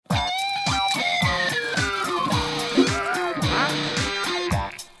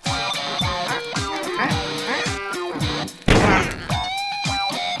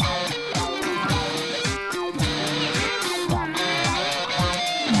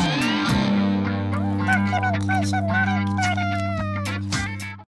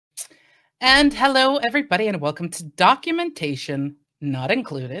And hello, everybody, and welcome to Documentation Not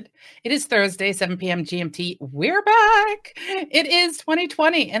Included. It is Thursday, 7 p.m. GMT. We're back. It is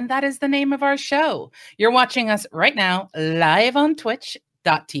 2020, and that is the name of our show. You're watching us right now live on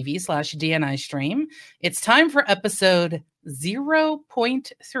twitch.tv/DNI stream. It's time for episode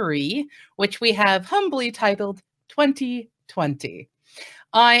 0.3, which we have humbly titled 2020.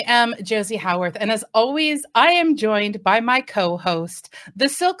 I am Josie Howarth, and as always, I am joined by my co-host, the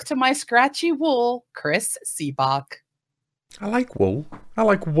silk to my scratchy wool, Chris Seabach. I like wool. I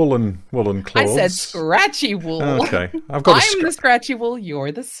like woolen clothes. I said scratchy wool. Okay, I'm the scratchy wool.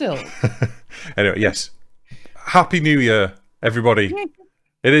 You're the silk. Anyway, yes. Happy New Year, everybody.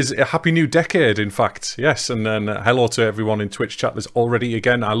 It is a happy new decade, in fact. Yes, and then hello to everyone in Twitch chat. There's already,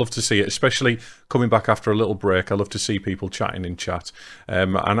 again, I love to see it, especially coming back after a little break. I love to see people chatting in chat.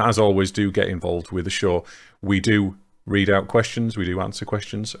 And as always, do get involved with the show. We do read out questions, we do answer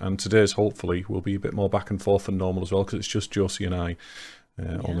questions, and today's, hopefully, will be a bit more back and forth than normal as well, because it's just Josie and I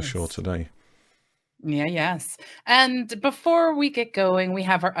on the show today. Yes. And before we get going, we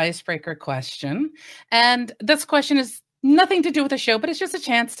have our icebreaker question. And this question is nothing to do with the show, but it's just a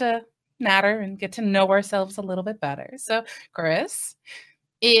chance to natter and get to know ourselves a little bit better. So, Chris,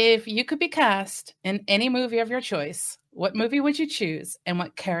 if you could be cast in any movie of your choice, what movie would you choose and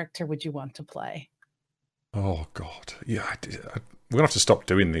what character would you want to play? Oh, God. Yeah, we're going to have to stop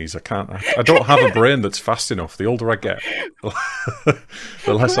doing these. I can't. I don't have a brain that's fast enough. The older I get,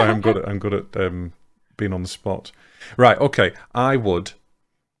 the less I'm good at being on the spot. Right, okay. I would...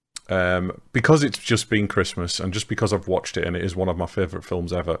 because it's just been Christmas and just because I've watched it and it is one of my favourite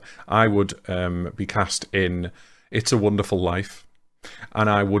films ever, I would be cast in It's a Wonderful Life, and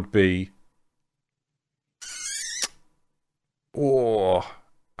I would be... I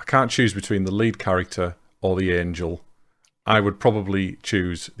can't choose between the lead character or the angel. I would probably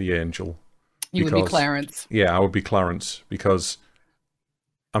choose the angel. You would be Clarence. Yeah, I would be Clarence because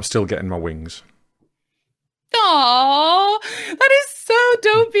I'm still getting my wings. Aww, that is so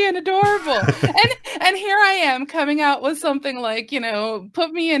dopey and adorable. and here I am coming out with something like,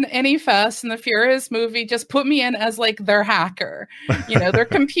 put me in any Fast and the Furious movie, just put me in as like their hacker, their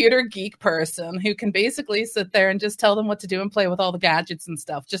computer geek person who can basically sit there and just tell them what to do and play with all the gadgets and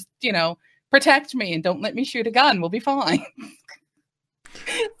stuff. Just, protect me and don't let me shoot a gun. We'll be fine.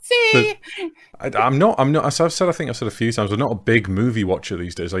 See, I'm not. As I've said, I think I've said a few times, I'm not a big movie watcher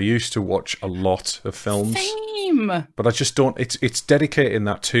these days. I used to watch a lot of films. Same. But I just don't. It's dedicating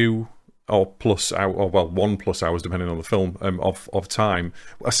that 2 or plus hour, or 1+ hours, depending on the film, of time.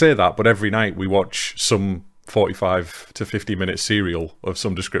 I say that, but every night we watch some 45 to 50-minute serial of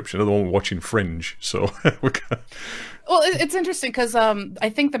some description. At the moment, we're watching Fringe, so. Well, it's interesting because I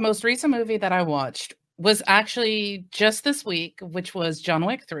think the most recent movie that I watched was actually just this week, which was John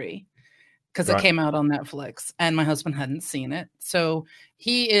Wick 3, because it came out on Netflix and my husband hadn't seen it. So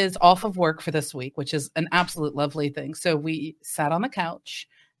he is off of work for this week, which is an absolute lovely thing. So we sat on the couch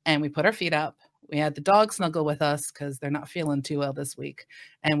and we put our feet up. We had the dog snuggle with us because they're not feeling too well this week.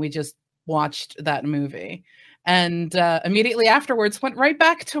 And we just watched that movie. And immediately afterwards went right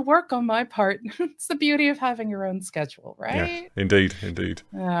back to work on my part. It's the beauty of having your own schedule, right? Yeah, indeed.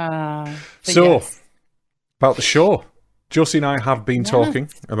 So yes. About the show, Josie and I have been talking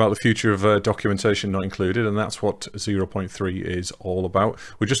about the future of Documentation Not Included, and that's what 0.3 is all about.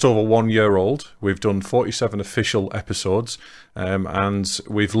 We're just over 1 year old. We've done 47 official episodes, and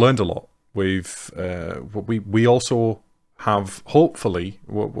we've learned a lot. We also have, hopefully,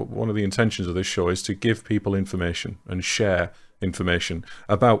 one of the intentions of this show is to give people information and share information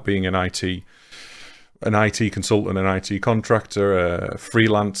about being an IT consultant, an IT contractor, a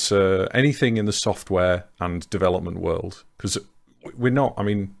freelancer, anything in the software and development world. Because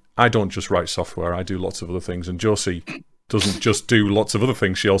I don't just write software, I do lots of other things. And Josie doesn't just do lots of other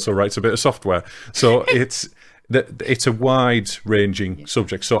things, she also writes a bit of software. So it's a wide-ranging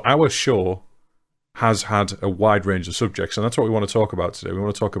subject. So our show has had a wide range of subjects, and that's what we want to talk about today. We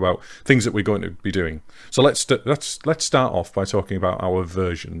want to talk about things that we're going to be doing. So let's start off by talking about our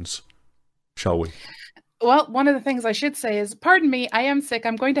versions, shall we? Well, one of the things I should say is, pardon me, I am sick.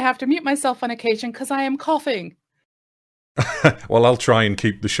 I'm going to have to mute myself on occasion because I am coughing. Well, I'll try and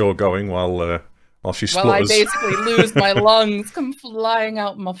keep the show going while she splutters. Well, I basically lose my lungs come flying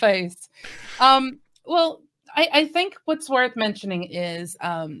out my face. Well, I think what's worth mentioning is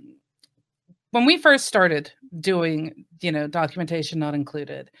when we first started doing, Documentation Not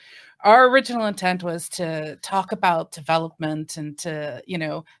Included, our original intent was to talk about development and to,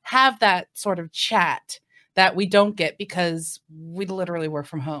 have that sort of chat that we don't get because we literally work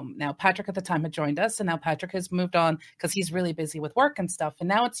from home. Now, Patrick at the time had joined us, and now Patrick has moved on because he's really busy with work and stuff. And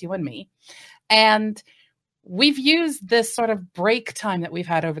now it's you and me. And we've used this sort of break time that we've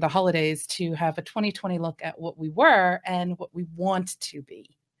had over the holidays to have a 2020 look at what we were and what we want to be.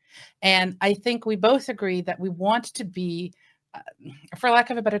 And I think we both agree that we want to be, for lack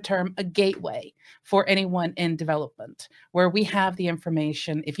of a better term, a gateway for anyone in development, where we have the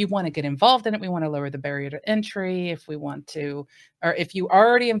information. If you want to get involved in it, we want to lower the barrier to entry. If we want to, or if you are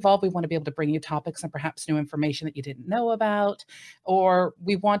already involved, we want to be able to bring you topics and perhaps new information that you didn't know about. Or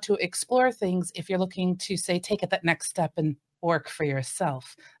we want to explore things if you're looking to, say, take it that next step and work for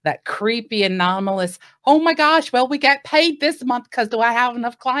yourself. That creepy, anomalous, oh my gosh, well, we get paid this month because do I have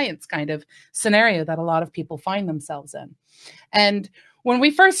enough clients kind of scenario that a lot of people find themselves in. And when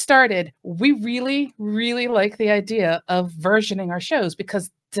we first started, we really, really like the idea of versioning our shows because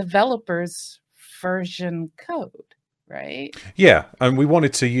developers version code, right? Yeah, and we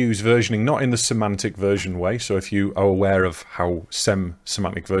wanted to use versioning not in the semantic version way. So if you are aware of how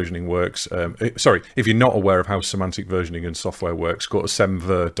semantic versioning works, if you're not aware of how semantic versioning in software works, go to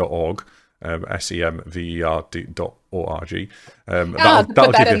semver.org. semver.org. I'll put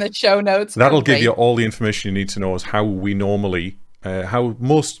that in the show notes. That'll give you all the information you need to know as how we normally, how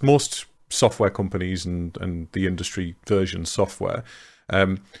most software companies and the industry version software.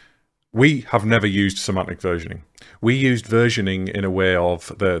 We have never used semantic versioning. We used versioning in a way of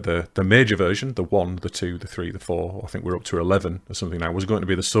the major version, the 1, the 2, the 3, the 4, I think we're up to 11 or something now, was going to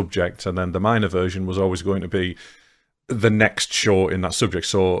be the subject, and then the minor version was always going to be the next show in that subject.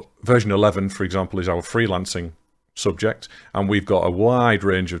 So version 11, for example, is our freelancing subject, and we've got a wide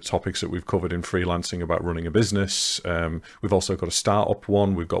range of topics that we've covered in freelancing about running a business. We've also got a startup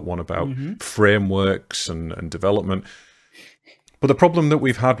one. We've got one about frameworks and development. But the problem that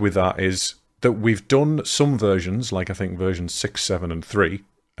we've had with that is that we've done some versions, like I think versions 6, 7, and 3.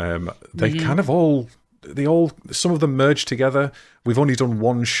 They kind of some of them merge together. We've only done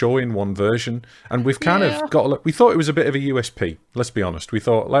one show in one version, and we've kind of got. We thought it was a bit of a USP. Let's be honest. We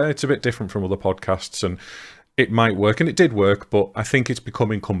thought it's a bit different from other podcasts, and it might work, and it did work. But I think it's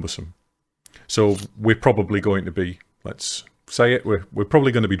becoming cumbersome. So we're probably going to be. Let's say it. We're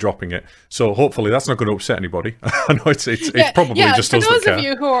probably going to be dropping it. So hopefully that's not going to upset anybody. I know it's probably just us that care. For those of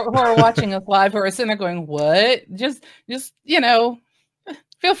you who are watching us live, who are sitting there going, "What?" Just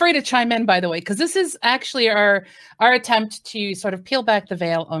feel free to chime in, by the way, because this is actually our attempt to sort of peel back the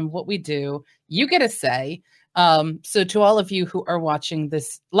veil on what we do. You get a say. So to all of you who are watching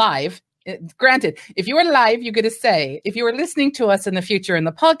this live, granted, if you are live, you get a say. If you are listening to us in the future in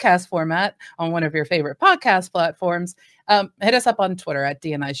the podcast format on one of your favorite podcast platforms, hit us up on Twitter at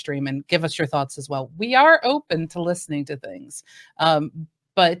DNI Stream and give us your thoughts as well. We are open to listening to things.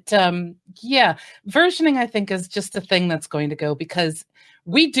 But versioning, I think, is just a thing that's going to go because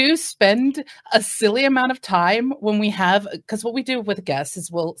we do spend a silly amount of time when we have, because what we do with guests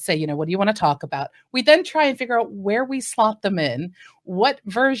is we'll say, what do you want to talk about? We then try and figure out where we slot them in, what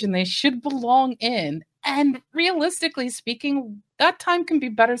version they should belong in. And realistically speaking, that time can be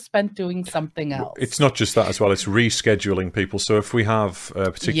better spent doing something else. It's not just that as well. It's rescheduling people. So if we have a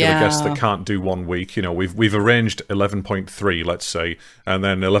particular guest that can't do 1 week, we've arranged 11.3, let's say, and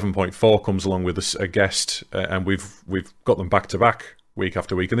then 11.4 comes along with a guest, and we've got them back to back week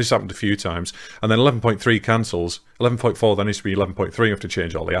after week, and this happened a few times, and then 11.3 cancels. 11.4 then needs to be 11.3. We have to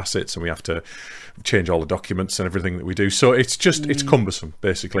change all the assets, and we have to change all the documents and everything that we do. So it's just it's cumbersome,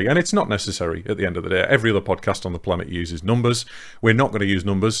 basically, and it's not necessary at the end of the day. Every other podcast on the planet uses numbers. We're not going to use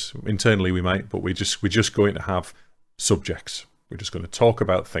numbers internally. We might, but we're just going to have subjects. We're just going to talk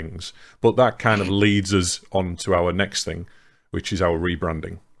about things. But that kind of leads us on to our next thing, which is our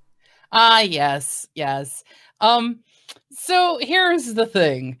rebranding. Yes. So here's the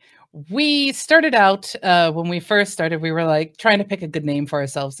thing. We started out, when we first started, we were like trying to pick a good name for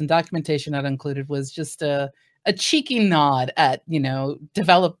ourselves, and Documentation Not Included was just a cheeky nod at,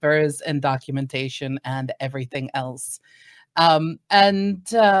 developers and documentation and everything else. We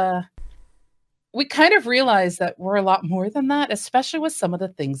kind of realized that we're a lot more than that, especially with some of the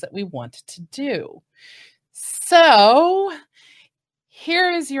things that we want to do. So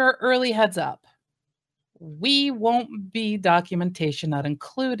here is your early heads up. We won't be Documentation Not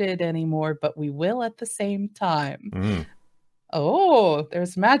Included anymore, but we will at the same time. Oh,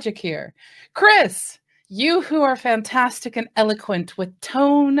 there's magic here. Chris, you who are fantastic and eloquent with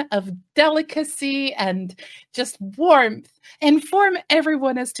tone of delicacy and just warmth, inform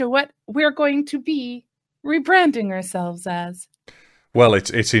everyone as to what we're going to be rebranding ourselves as. Well,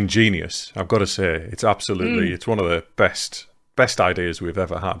 it's ingenious, I've got to say. It's absolutely, it's one of the best ideas we've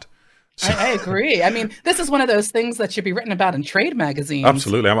ever had. I agree. I mean, this is one of those things that should be written about in trade magazines.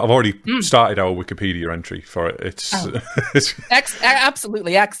 Absolutely. I've already started our Wikipedia entry for it. It's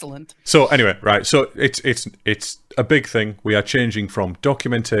absolutely excellent. So anyway, right. So it's a big thing. We are changing from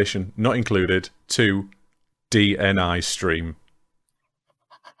documentation not included to DNI stream.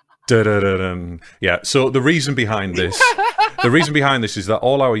 Yeah. So the reason behind this is that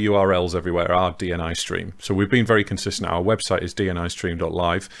all our URLs everywhere are DNI stream. So we've been very consistent. Our website is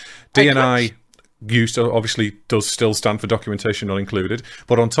dnistream.live. DNI obviously does still stand for documentation not included,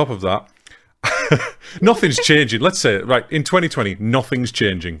 but on top of that, nothing's changing. Let's say, right, in 2020, nothing's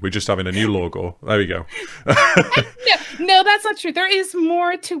changing. We're just having a new logo. There we go. No, that's not true. There is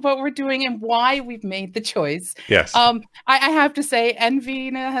more to what we're doing and why we've made the choice. Yes. I have to say,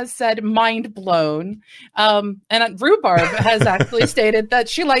 Envina has said mind blown. And Rhubarb has actually stated that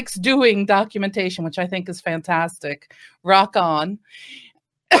she likes doing documentation, which I think is fantastic. Rock on.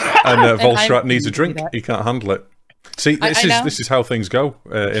 And Volstrat needs a drink. He can't handle it. See, this is how things go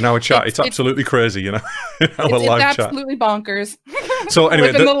in our chat. It's absolutely crazy, you know. It's absolutely bonkers. So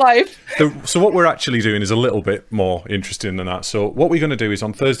anyway, living the life. So what we're actually doing is a little bit more interesting than that. So what we're going to do is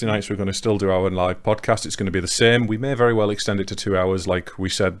on Thursday nights we're going to still do our live podcast. It's going to be the same. We may very well extend it to 2 hours, like we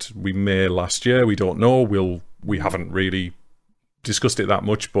said we may last year. We don't know. We haven't really discussed it that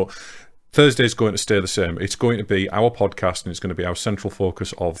much, but Thursday is going to stay the same. It's going to be our podcast and it's going to be our central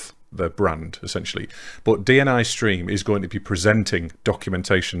focus of the brand, essentially. But DNI Stream is going to be presenting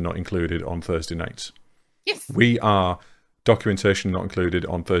documentation not included on Thursday nights. Yes. We are documentation not included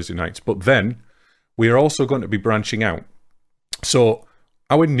on Thursday nights. But then we are also going to be branching out. So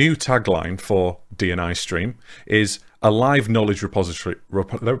our new tagline for DNI Stream is a live knowledge repository.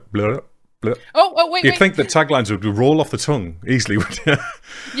 Oh, wait. You'd think that taglines would roll off the tongue easily, wouldn't you?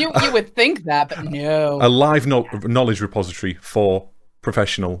 You would think that, but no. A live knowledge repository for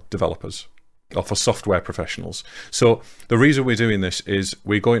professional developers, or for software professionals. So the reason we're doing this is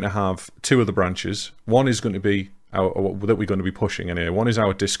we're going to have two other branches. One is going to be that we're going to be pushing in here. One is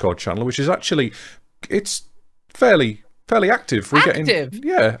our Discord channel, which is actually, it's fairly active. We're active.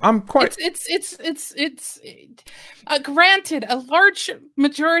 I'm quite. It's granted, a large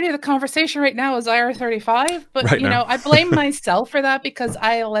majority of the conversation right now is IR35, but right now. I blame myself for that because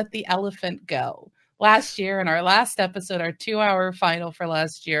I let the elephant go. Last year, in our last episode, our 2-hour final for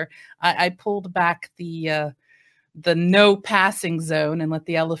last year, I pulled back the no passing zone and let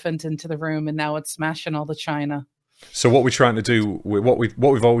the elephant into the room, and now it's smashing all the china. So what we're trying to do, what we've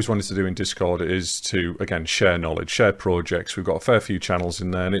always wanted to do in Discord is to, again, share knowledge, share projects. We've got a fair few channels in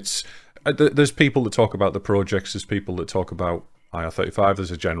there, and there's people that talk about the projects, there's people that talk about IR35,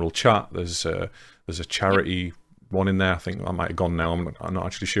 there's a general chat, there's a charity one in there. I think I might have gone now. I'm not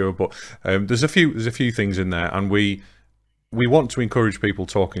actually sure, but there's a few things in there, and we want to encourage people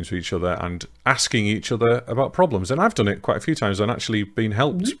talking to each other and asking each other about problems. And I've done it quite a few times and actually been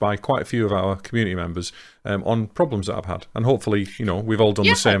helped by quite a few of our community members on problems that I've had. And hopefully, we've all done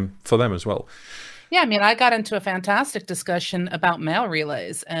the same for them as well. Yeah, I mean, I got into a fantastic discussion about mail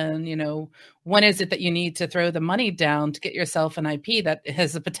relays and, when is it that you need to throw the money down to get yourself an IP that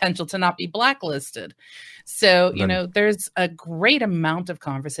has the potential to not be blacklisted? So, there's a great amount of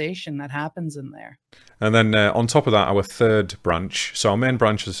conversation that happens in there. And then on top of that, our third branch. So our main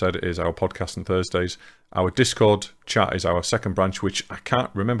branch, as I said, is our podcast on Thursdays. Our Discord chat is our second branch, which I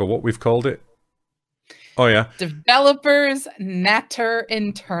can't remember what we've called it. Oh, yeah. Developers natter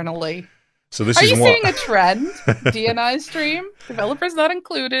internally. So this Are is you seeing a trend? DNI Stream, developers not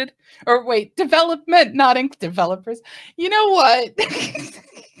included. Or wait, development not developers. You know what?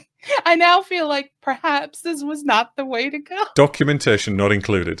 I now feel like perhaps this was not the way to go. Documentation not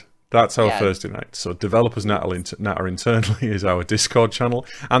included. That's our Thursday night. So developers natter internally is our Discord channel.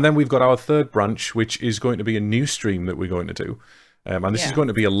 And then we've got our third branch, which is going to be a new stream that we're going to do. And this is going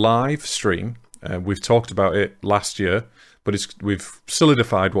to be a live stream. We've talked about it last year, but we've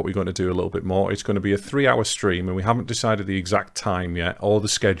solidified what we're going to do a little bit more. It's going to be a 3-hour stream, and we haven't decided the exact time yet or the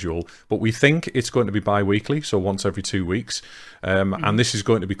schedule, but we think it's going to be bi-weekly, so once every 2 weeks. And this is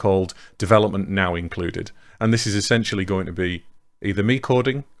going to be called Development Now Included. And this is essentially going to be either me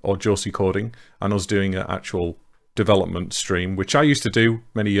coding or Josie coding and us doing an actual development stream, which I used to do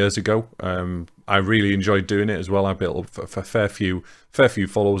many years ago. I really enjoyed doing it as well. I built up a fair few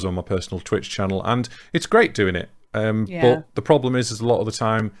followers on my personal Twitch channel, and it's great doing it. But the problem is a lot of the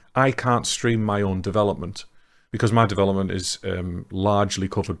time I can't stream my own development because my development is largely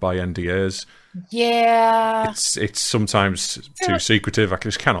covered by NDAs. Yeah, it's sometimes too secretive. I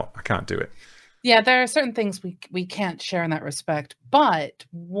can't do it. Yeah, there are certain things we can't share in that respect. But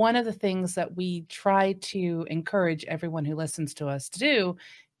one of the things that we try to encourage everyone who listens to us to do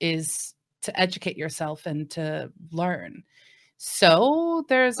is to educate yourself and to learn. So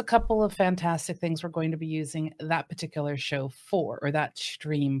there's a couple of fantastic things we're going to be using that particular show for, or that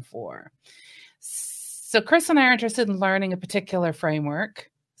stream for. So Chris and I are interested in learning a particular framework.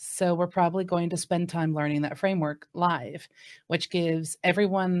 So we're probably going to spend time learning that framework live, which gives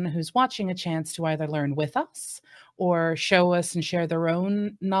everyone who's watching a chance to either learn with us or show us and share their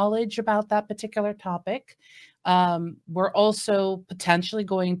own knowledge about that particular topic. We're also potentially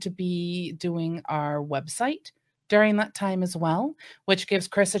going to be doing our website during that time as well, which gives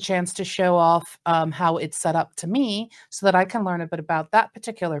Chris a chance to show off how it's set up to me so that I can learn a bit about that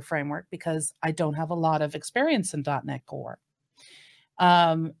particular framework, because I don't have a lot of experience in .NET Core.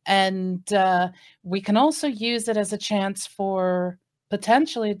 And we can also use it as a chance for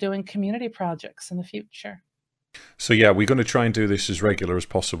potentially doing community projects in the future. So yeah, we're going to try and do this as regular as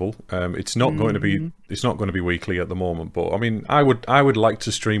possible. It's not going to be weekly at the moment, but I mean, I would like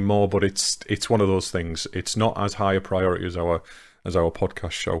to stream more, but it's one of those things. It's not as high a priority as our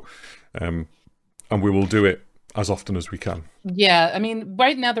podcast show, and we will do it as often as we can. Yeah, I mean,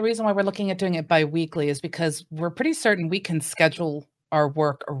 right now the reason why we're looking at doing it bi-weekly is because we're pretty certain we can schedule our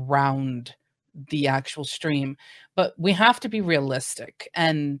work around the actual stream, but we have to be realistic.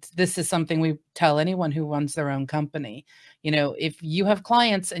 And this is something we tell anyone who runs their own company. You know, if you have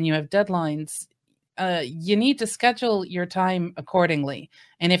clients and you have deadlines, you need to schedule your time accordingly.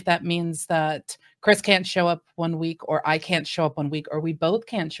 And if that means that Chris can't show up one week, or I can't show up one week, or we both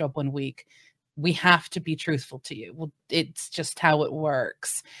can't show up one week, we have to be truthful to you. Well, it's just how it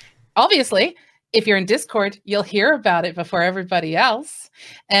works. Obviously, if you're in Discord, you'll hear about it before everybody else.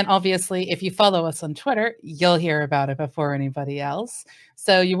 And obviously, if you follow us on Twitter, you'll hear about it before anybody else.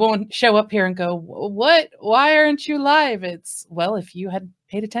 So you won't show up here and go, what? Why aren't you live? It's, well, if you had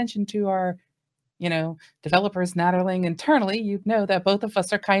paid attention to our, developers nattering internally, you'd know that both of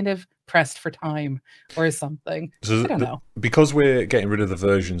us are kind of pressed for time or something. So I don't know. Because we're getting rid of the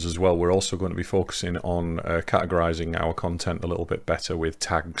versions as well, we're also going to be focusing on categorizing our content a little bit better with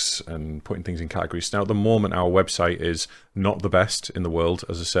tags and putting things in categories. Now, at the moment, our website is not the best in the world.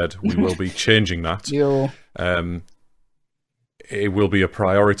 As I said, we will be changing that. It will be a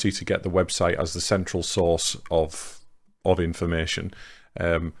priority to get the website as the central source of information.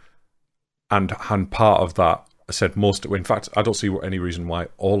 And part of that, I said in fact, I don't see any reason why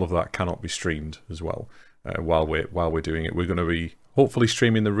all of that cannot be streamed as well. While we're doing it, we're going to be hopefully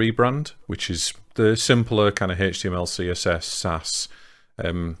streaming the rebrand, which is the simpler kind of HTML, CSS, SAS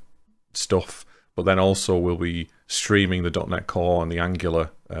stuff. But then also we'll be streaming the .NET Core and the Angular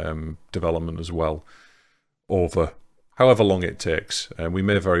development as well over however long it takes. We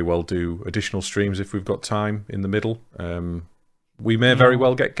may very well do additional streams if we've got time in the middle. We may very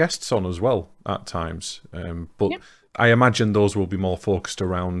well get guests on as well at times, but I imagine those will be more focused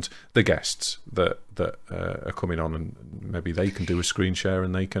around the guests that are coming on, and maybe they can do a screen share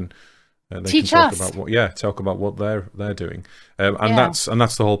and they can talk about what they're doing, that's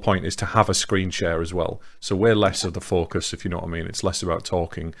the whole point, is to have a screen share as well. So we're less of the focus, if you know what I mean. It's less about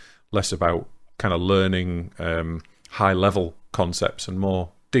talking, less about kind of learning high level concepts, and more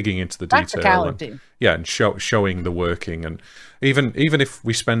digging into the detail and showing the working. And even if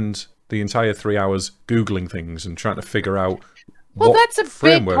we spend the entire 3 hours Googling things and trying to figure out that's a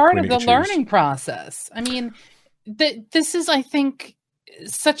big part of the learning process. I mean, this is, I think,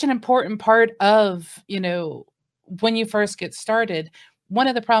 such an important part of, when you first get started. One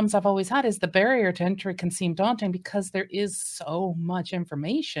of the problems I've always had is the barrier to entry can seem daunting because there is so much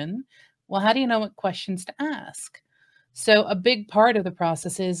information. Well, how do you know what questions to ask? So a big part of the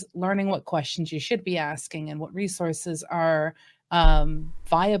process is learning what questions you should be asking and what resources are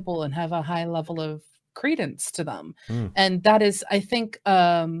viable and have a high level of credence to them. And that is, I think,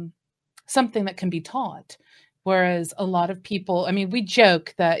 something that can be taught. Whereas a lot of people, I mean, we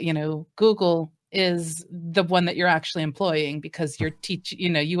joke that, Google is the one that you're actually employing because you're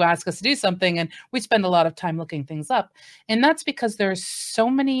you ask us to do something and we spend a lot of time looking things up. And that's because there's so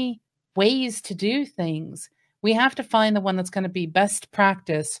many ways to do things. We have to find the one that's going to be best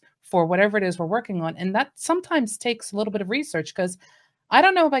practice for whatever it is we're working on. And that sometimes takes a little bit of research, because I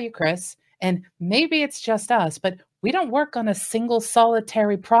don't know about you, Chris, and maybe it's just us, but we don't work on a single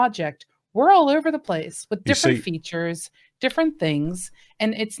solitary project. We're all over the place with different features, different things,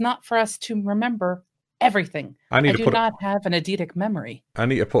 and it's not for us to remember everything. I do not have an eidetic memory. I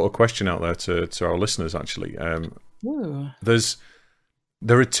need to put a question out there to our listeners, actually.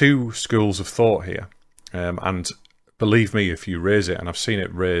 There are two schools of thought here. And believe me, if you raise it, and I've seen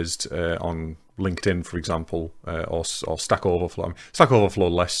it raised on LinkedIn, for example, or Stack Overflow. Stack Overflow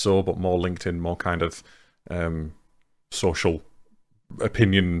less so, but more LinkedIn, more kind of social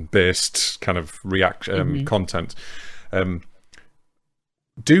opinion-based kind of content.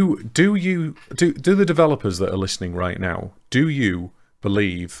 Do the developers that are listening right now, do you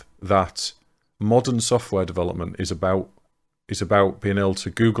believe that modern software development is about being able to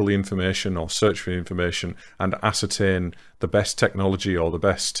Google the information or search for the information and ascertain the best technology or the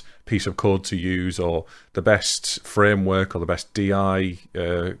best piece of code to use or the best framework or the best DI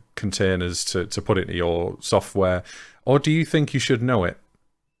containers to put into your software? Or do you think you should know it?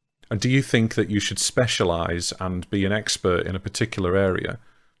 And do you think that you should specialize and be an expert in a particular area?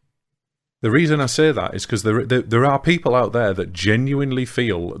 The reason I say that is because there are people out there that genuinely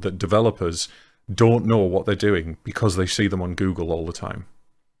feel that developers don't know what they're doing because they see them on Google all the time.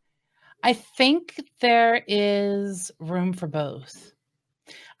 I think there is room for both.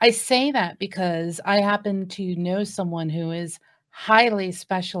 I say that because I happen to know someone who is highly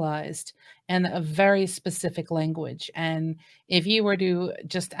specialized in a very specific language. And if you were to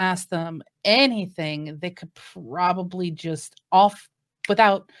just ask them anything, they could probably just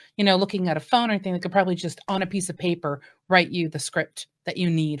without, looking at a phone or anything, they could probably just on a piece of paper write you the script that you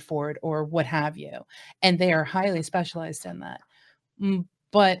need for it or what have you. And they are highly specialized in that.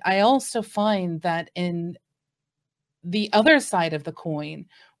 But I also find that in the other side of the coin,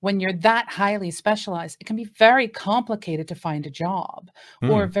 when you're that highly specialized, it can be very complicated to find a job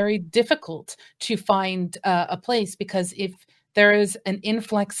or very difficult to find a place, because if there is an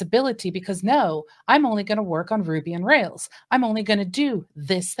inflexibility, because no, I'm only going to work on Ruby and Rails. I'm only going to do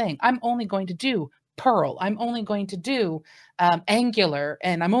this thing. I'm only going to do Perl. I'm only going to do Angular,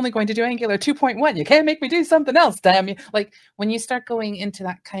 and I'm only going to do Angular 2.1. You can't make me do something else, damn you. Like, when you start going into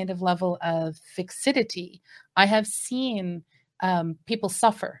that kind of level of fixity, I have seen people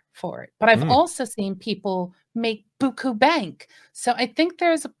suffer for it, but I've also seen people make buku bank. So I think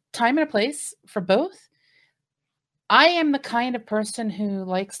there's a time and a place for both. I am the kind of person who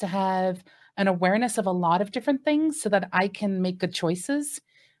likes to have an awareness of a lot of different things so that I can make good choices,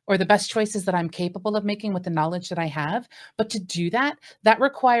 or the best choices that I'm capable of making with the knowledge that I have. But to do that, that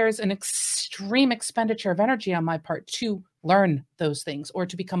requires an extreme expenditure of energy on my part to learn those things, or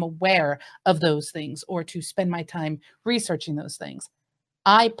to become aware of those things, or to spend my time researching those things.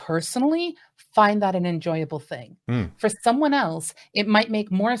 I personally find that an enjoyable thing. For someone else, it might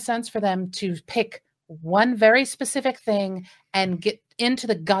make more sense for them to pick one very specific thing and get into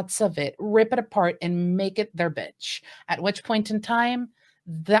the guts of it, rip it apart, and make it their bitch. At which point in time,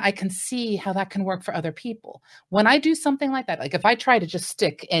 that I can see how that can work for other people. When I do something like that, like if I try to just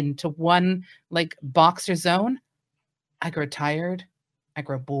stick into one like box or zone, I grow tired, I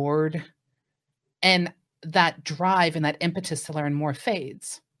grow bored, and that drive and that impetus to learn more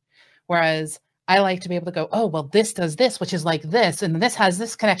fades. Whereas I like to be able to go, oh, well, this does this, which is like this, and this has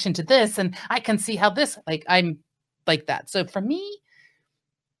this connection to this, and I can see how this, like, I'm like that. So for me,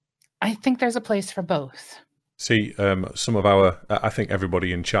 I think there's a place for both. See, some of I think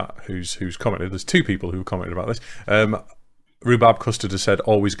everybody in chat who's commented, there's two people who commented about this. Rhubarb Custard has said,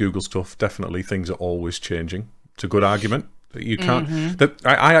 always Google stuff. Definitely, things are always changing. It's a good argument. You can't.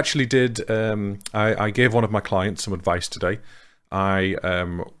 I actually did. I gave one of my clients some advice today. I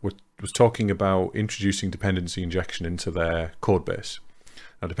was talking about introducing dependency injection into their code base.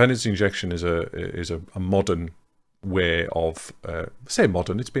 Now, dependency injection is a modern way of say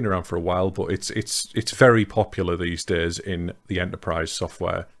modern. It's been around for a while, but it's very popular these days in the enterprise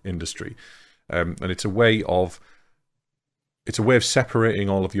software industry, and it's a way of separating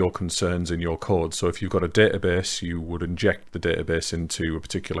all of your concerns in your code. So if you've got a database, you would inject the database into a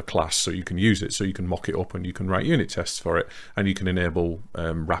particular class so you can use it, so you can mock it up and you can write unit tests for it, and you can enable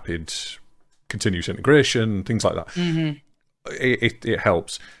rapid continuous integration, things like that. It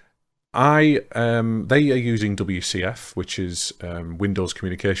helps. They are using WCF, which is Windows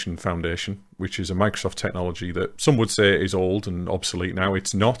Communication Foundation, which is a Microsoft technology that some would say is old and obsolete now.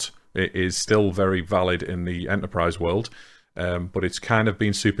 It's not. It is still very valid in the enterprise world. But it's kind of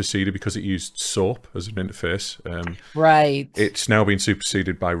been superseded because it used SOAP as an interface. Right. It's now been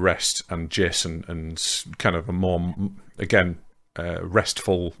superseded by REST and JSON and kind of a more, again,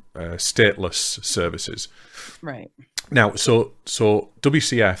 RESTful, stateless services. Right. Now, so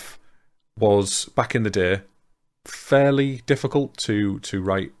WCF was, back in the day, fairly difficult to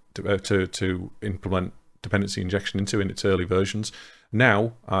write, to implement dependency injection into in its early versions.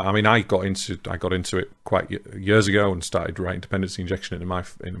 Now, I mean, I got into it quite years ago and started writing dependency injection into my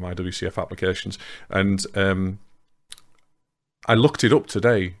WCF applications, and I looked it up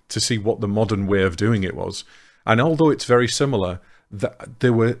today to see what the modern way of doing it was. And although it's very similar,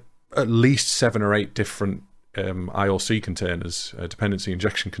 there were at least 7 or 8 different IOC containers, dependency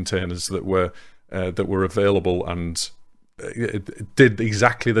injection containers that were available and did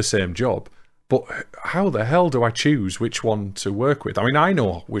exactly the same job. But how the hell do I choose which one to work with? I mean, I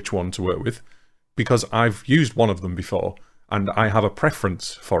know which one to work with because I've used one of them before and I have a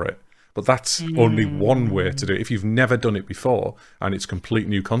preference for it. But that's only one way to do it. If you've never done it before and it's a complete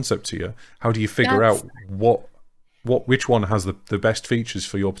new concept to you, how do you figure out which one has the best features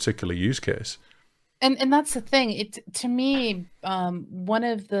for your particular use case? And that's the thing. To me, one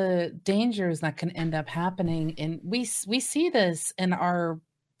of the dangers that can end up happening, and we see this in our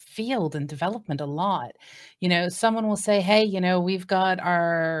field and development a lot. Someone will say, hey, we've got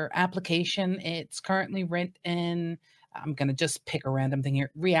our application. It's currently written in, I'm going to just pick a random thing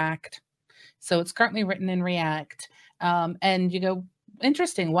here, React. So it's currently written in React. And you go,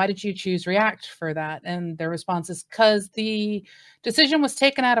 interesting. Why did you choose React for that? And their response is because the decision was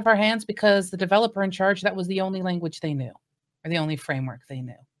taken out of our hands because the developer in charge, that was the only language they knew or the only framework they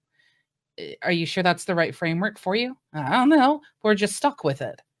knew. Are you sure that's the right framework for you? I don't know. We're just stuck with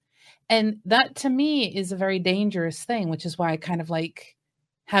it. And that to me is a very dangerous thing, which is why I kind of like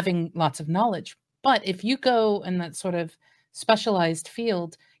having lots of knowledge. But if you go in that sort of specialized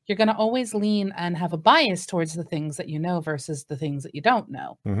field, you're going to always lean and have a bias towards the things that you know versus the things that you don't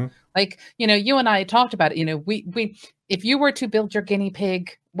know. Mm-hmm. Like, you and I talked about it, we if you were to build your guinea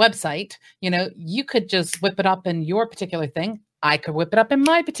pig website, you could just whip it up in your particular thing. I could whip it up in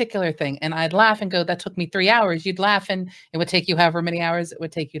my particular thing and I'd laugh and go, that took me 3 hours. You'd laugh and it would take you however many hours it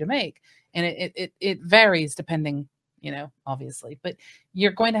would take you to make. And it varies depending, obviously, but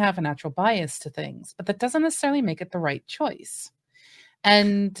you're going to have a natural bias to things, but that doesn't necessarily make it the right choice.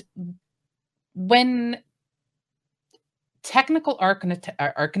 And when technical architects,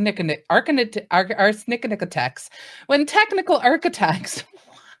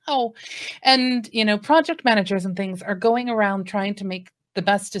 wow, and project managers and things are going around trying to make the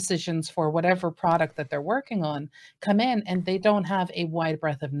best decisions for whatever product that they're working on, come in and they don't have a wide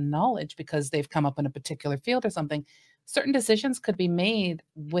breadth of knowledge because they've come up in a particular field or something. Certain decisions could be made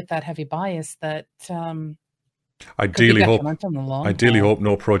with that heavy bias that ideally hope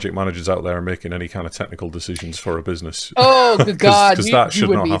no project managers out there are making any kind of technical decisions for a business. Oh, good God. You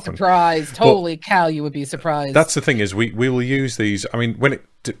would be surprised. Holy cow, you would be surprised. That's the thing is we will use these. I mean, when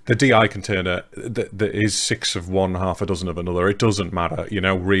the DI container that is 6 of one, half a dozen of another, it doesn't matter,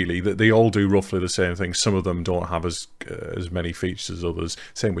 really. They all do roughly the same thing. Some of them don't have as many features as others.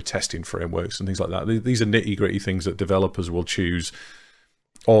 Same with testing frameworks and things like that. These are nitty-gritty things that developers will choose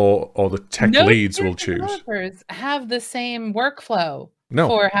or the tech leads will choose. Developers have the same workflow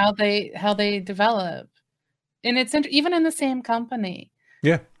for how they develop. And it's even in the same company.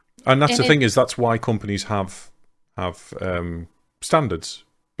 Yeah. And that's the thing is that's why companies have standards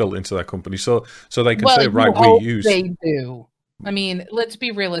built into their company, so they can say, right, we use. They do. I mean, let's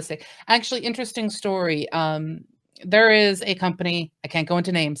be realistic. Actually, interesting story. There is a company, I can't go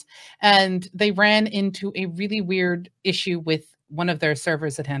into names, and they ran into a really weird issue with one of their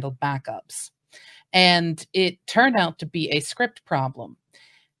servers that handled backups, and it turned out to be a script problem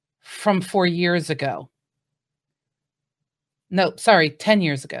from 4 years ago. No, sorry, 10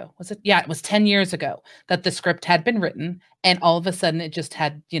 years ago. Was it? Yeah, it was 10 years ago that the script had been written and all of a sudden it just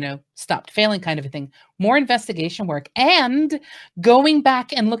had, stopped failing kind of a thing. More investigation work and going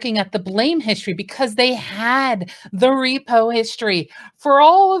back and looking at the blame history because they had the repo history for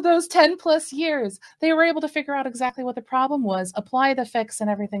all of those 10 plus years. They were able to figure out exactly what the problem was, apply the fix, and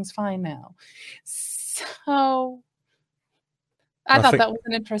everything's fine now. So I thought that was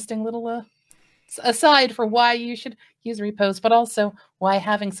an interesting little aside for why you should use repos, but also why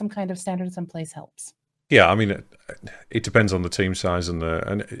having some kind of standards in place helps. Yeah, I mean, it depends on the team size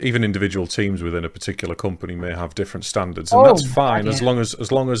and even individual teams within a particular company may have different standards, and that's fine as long as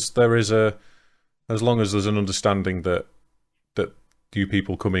there's an understanding that you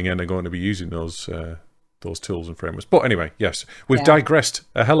people coming in are going to be using those tools and frameworks. But anyway, yes, we've digressed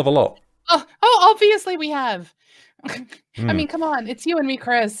a hell of a lot. Oh, obviously we have. I mean, come on. It's you and me,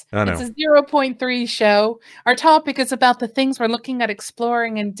 Chris. It's a 0.3 show. Our topic is about the things we're looking at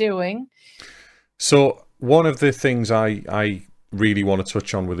exploring and doing. So one of the things I really want to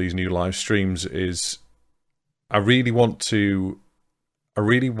touch on with these new live streams is I really want to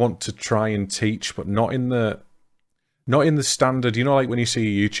try and teach, but not in the standard, like when you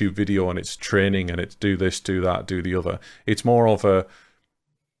see a YouTube video and it's training and it's do this, do that, do the other. It's more of a,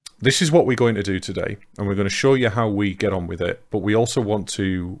 this is what we're going to do today, and we're going to show you how we get on with it, but we also want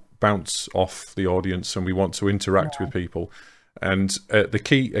to bounce off the audience and we want to interact with people. And a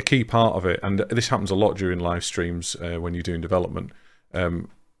key part of it, and this happens a lot during live streams when you're doing development,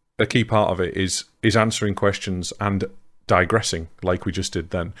 a key part of it is answering questions and digressing like we just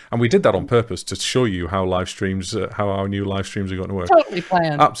did then. And we did that on purpose to show you how live streams, how our new live streams are going to work. Totally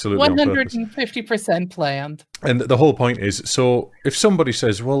planned. Absolutely 150% planned. And the whole point is, so if somebody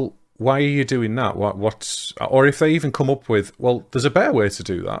says, well, why are you doing that? Or if they even come up with, well, there's a better way to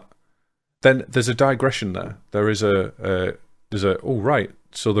do that, then there's a digression there. There's a, oh, right,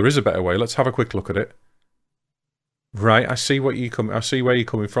 so there is a better way. Let's have a quick look at it. Right, I see where you're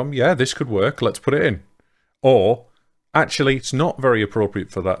coming from. Yeah, this could work. Let's put it in. Or, actually, it's not very appropriate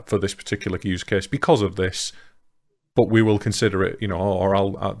for this particular use case because of this, but we will consider it,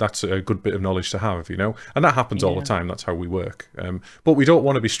 or that's a good bit of knowledge to have, and that happens all the time. That's how we work. But we don't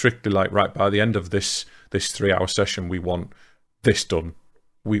want to be strictly like, right, by the end of this 3-hour session, we want this done.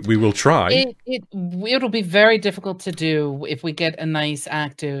 We will try. It'll be very difficult to do if we get a nice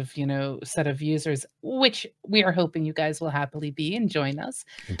active, set of users, which we are hoping you guys will happily be and join us.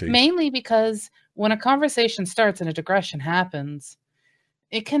 Indeed. Mainly because when a conversation starts and a digression happens,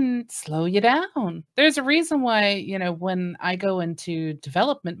 it can slow you down. There's a reason why, when I go into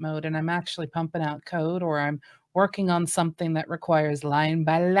development mode and I'm actually pumping out code or I'm working on something that requires line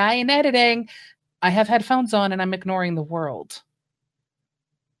by line editing, I have headphones on and I'm ignoring the world.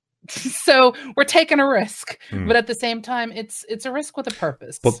 So we're taking a risk, but at the same time, it's a risk with a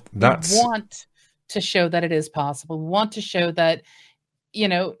purpose. But we want to show that it is possible. We want to show that,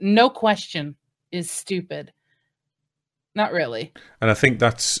 no question is stupid. Not really. And I think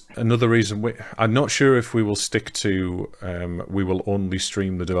that's another reason. I'm not sure if we will stick to, we will only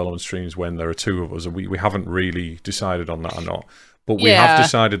stream the development streams when there are two of us. We haven't really decided on that or not. But we have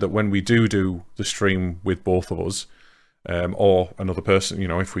decided that when we do the stream with both of us, or another person,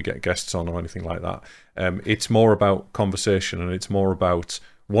 if we get guests on or anything like that, it's more about conversation and it's more about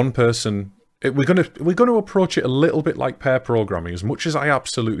one person. We're going to approach it a little bit like pair programming. As much as I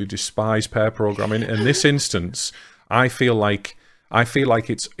absolutely despise pair programming, in this instance, I feel like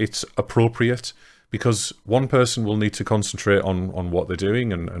it's appropriate because one person will need to concentrate on what they're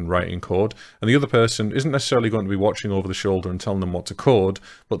doing and writing code, and the other person isn't necessarily going to be watching over the shoulder and telling them what to code,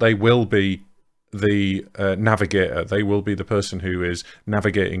 but they will be the navigator. They will be the person who is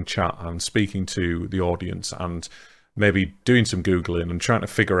navigating chat and speaking to the audience and maybe doing some Googling and trying to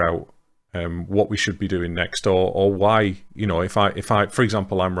figure out what we should be doing next, or why, if I, for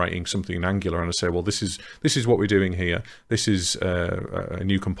example, I'm writing something in Angular and I say, well, this is what we're doing here. This is a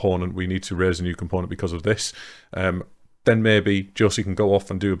new component. We need to raise a new component because of this. Then maybe Josie can go off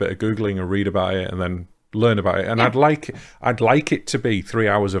and do a bit of Googling and read about it and then learn about it. And I'd like it to be 3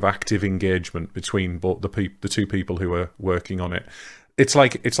 hours of active engagement between both the two people who are working on it. It's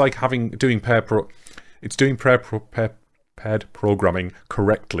like doing paired programming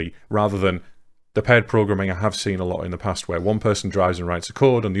correctly, rather than the paired programming I have seen a lot in the past, where one person drives and writes a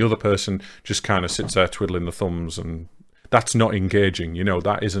code and the other person just kind of sits there twiddling the thumbs, and that's not engaging.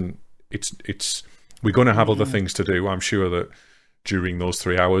 That isn't. It's we're going to have other things to do. I'm sure that during those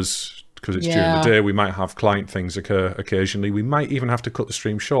 3 hours, because it's during the day, we might have client things occur occasionally. We might even have to cut the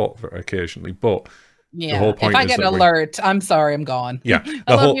stream short occasionally, but the whole point if I get an alert, I'm sorry, I'm gone. Yeah,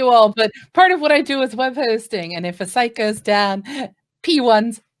 I love you all, but part of what I do is web hosting, and if a site goes down,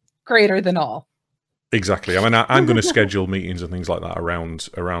 P1's greater than all. Exactly. I mean, I'm going to schedule meetings and things like that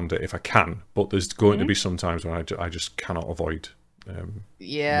around it if I can, but there's going to be some times when I just cannot avoid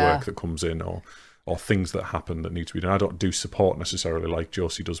work that comes in or things that happen that need to be done. I don't do support necessarily like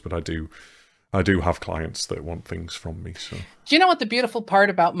Josie does, but I do have clients that want things from me. So, do you know what the beautiful part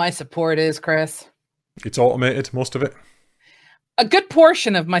about my support is, Chris? It's automated, most of it. A good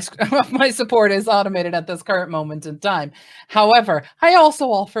portion of my support is automated at this current moment in time. However, I also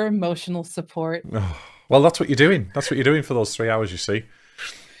offer emotional support. Well, that's what you're doing. That's what you're doing for those 3 hours, you see.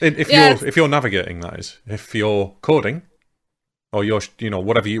 If you're navigating, that is. If you're coding, or you're,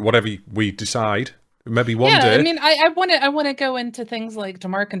 whatever we decide, maybe one day. I mean, I want to go into things like to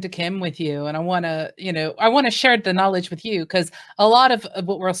Mark and to Kim with you, and I want to share the knowledge with you, because a lot of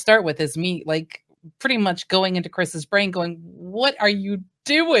what we'll start with is me, like, pretty much going into Chris's brain going, what are you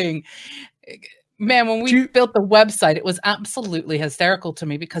doing? Man, when we built the website, it was absolutely hysterical to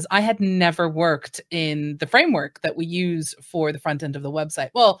me because I had never worked in the framework that we use for the front end of the website.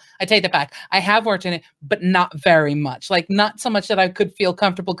 Well, I take that back. I have worked in it, but not very much. Like, not so much that I could feel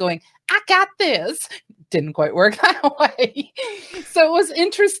comfortable going, I got this. Didn't quite work that way. So it was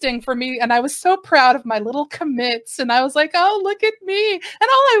interesting for me. And I was so proud of my little commits. And I was like, oh, look at me. And all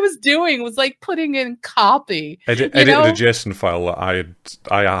I was doing was like putting in copy. Edit a JSON file that I had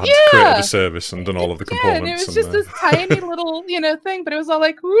created a service and done all of the components. And it was just this tiny little, thing. But it was all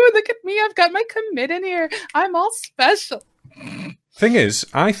like, ooh, look at me. I've got my commit in here. I'm all special. Thing is,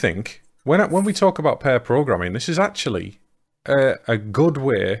 I think when we talk about pair programming, this is actually a good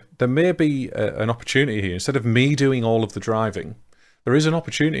way. There may be an opportunity here. Instead of me doing all of the driving, there is an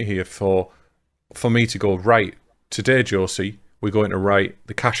opportunity here for me to go, right, today, Josie, we're going to write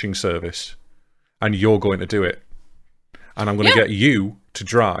the caching service, and you're going to do it. And I'm going to get you to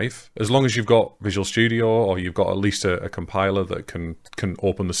drive, as long as you've got Visual Studio, or you've got at least a compiler that can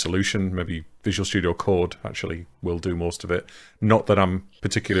open the solution. Maybe Visual Studio Code actually will do most of it. Not that I'm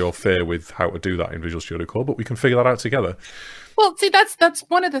particularly au fait with how to do that in Visual Studio Code, but we can figure that out together. Well, see, that's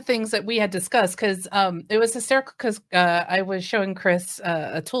one of the things that we had discussed, because it was hysterical, because I was showing Chris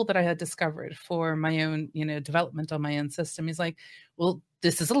a tool that I had discovered for my own, development on my own system. He's like, well,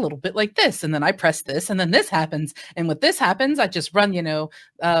 this is a little bit like this, and then I press this, and then this happens, and when this happens, I just run, the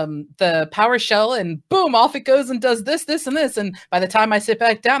PowerShell, and boom, off it goes and does this, and this, and by the time I sit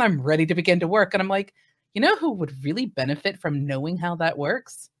back down, I'm ready to begin to work. And I'm like, who would really benefit from knowing how that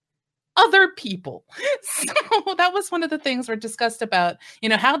works? Other people. So that was one of the things we discussed about,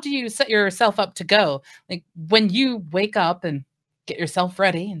 how do you set yourself up to go? Like, when you wake up and get yourself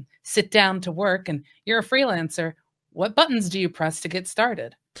ready and sit down to work, and you're a freelancer, what buttons do you press to get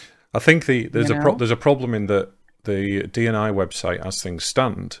started? I think there's a problem in that the DNI website, as things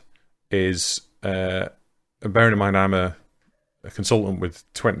stand, is bearing in mind I'm a consultant with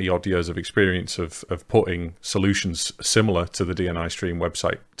 20 odd years of experience of putting solutions similar to the DNI Stream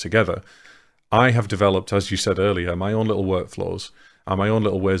website together. I have developed, as you said earlier, my own little workflows and my own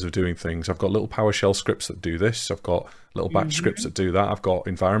little ways of doing things. I've got little PowerShell scripts that do this. I've got little batch scripts that do that. I've got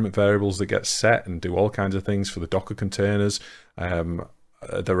environment variables that get set and do all kinds of things for the Docker containers.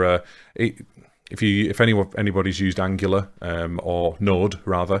 There are, if anybody's used Angular or Node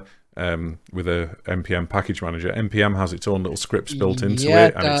rather, with a npm package manager, npm has its own little scripts built into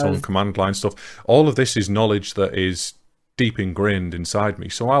it and its own command line stuff. All of this is knowledge that is deep ingrained inside me.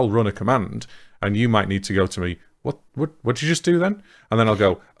 So I'll run a command, and you might need to go to me, what did you just do then? And then I'll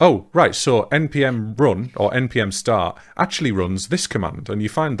go, oh, right, so npm run or npm start actually runs this command, and you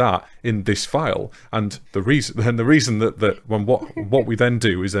find that in this file. And the reason that when what we then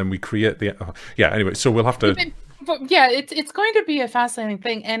do is then we create the anyway. So we'll have to. Yeah, it's going to be a fascinating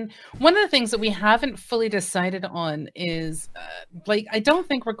thing. And one of the things that we haven't fully decided on is, I don't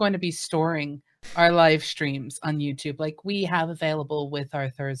think we're going to be storing our live streams on YouTube like we have available with our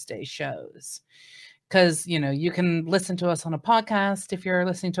Thursday shows. Because, you can listen to us on a podcast. If you're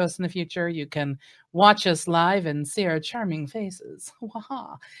listening to us in the future, you can watch us live and see our charming faces.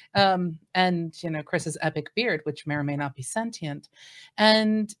 Waha. And, Chris's epic beard, which may or may not be sentient.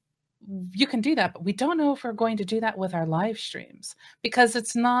 And you can do that, but we don't know if we're going to do that with our live streams, because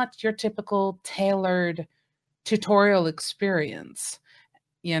it's not your typical tailored tutorial experience,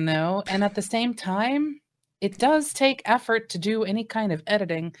 and at the same time, it does take effort to do any kind of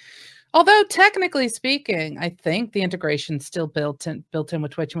editing. Although technically speaking, I think the integration's still built in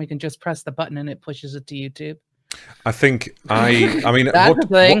with Twitch, and we can just press the button and it pushes it to YouTube. I think I mean,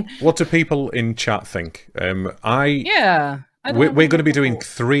 what do people in chat think? We're going to be doing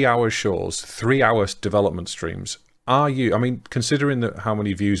 3-hour shows, 3-hour development streams. Considering how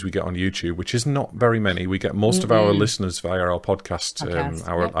many views we get on YouTube, which is not very many, we get most of our listeners via our podcast,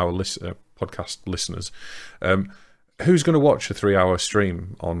 podcast listeners. Who's going to watch a 3-hour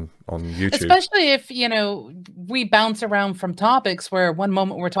stream on YouTube? Especially if, we bounce around from topics where one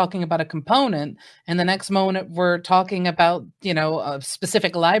moment we're talking about a component and the next moment we're talking about, a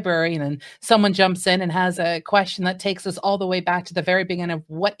specific library, and then someone jumps in and has a question that takes us all the way back to the very beginning of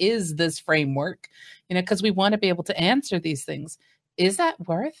what is this framework, because we want to be able to answer these things. Is that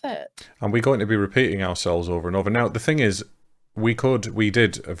worth it? And we're going to be repeating ourselves over and over. Now, the thing is, we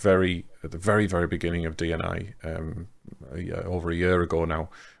did at the very, very beginning of DNI, over a year ago now,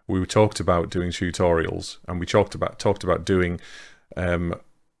 we talked about doing tutorials, and we talked about doing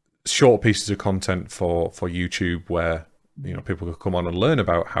short pieces of content for YouTube where people could come on and learn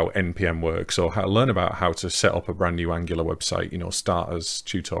about how NPM works, or learn about how to set up a brand new Angular website, starters,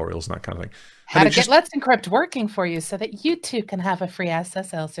 tutorials, and that kind of thing. How to get Let's Encrypt working for you so that you too can have a free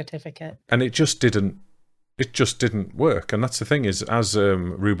SSL certificate. And it just didn't work. And that's the thing is, as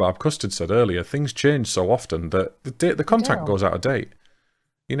Rhubarb Custard said earlier, things change so often that the content goes out of date.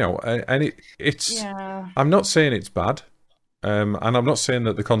 And it's. Yeah. I'm not saying it's bad, and I'm not saying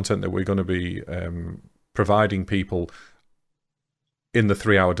that the content that we're going to be providing people in the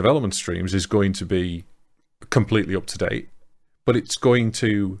 3-hour development streams is going to be completely up to date, but it's going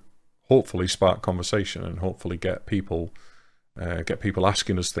to hopefully spark conversation and hopefully get people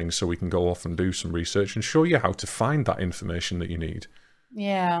asking us things, so we can go off and do some research and show you how to find that information that you need.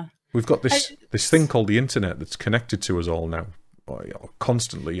 Yeah. We've got this thing called the internet that's connected to us all now.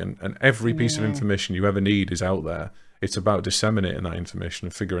 constantly, and every piece of information you ever need is out there. It's about disseminating that information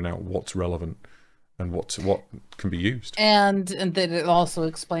and figuring out what's relevant and what can be used. And that it also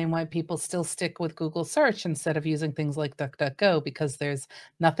explain why people still stick with Google search instead of using things like DuckDuckGo, because there's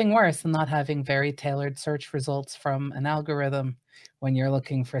nothing worse than not having very tailored search results from an algorithm when you're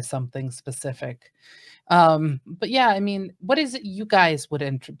looking for something specific. But yeah, I mean, what is it you guys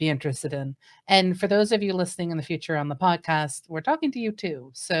would be interested in? And for those of you listening in the future on the podcast, we're talking to you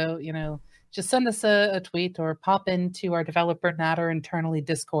too. So, just send us a tweet or pop into our Developer Natter internally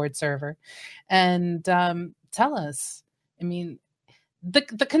Discord server and tell us. I mean, the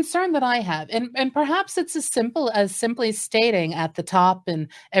concern that I have, and perhaps it's as simple as simply stating at the top and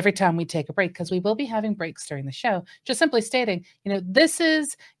every time we take a break, because we will be having breaks during the show, just simply stating, this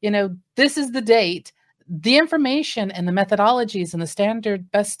is the date. The information and the methodologies and the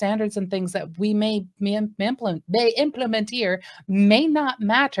best standards and things that we may implement here may not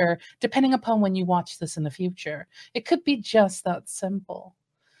matter depending upon when you watch this in the future. It could be just that simple.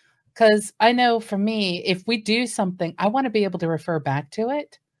 Because I know for me, if we do something, I want to be able to refer back to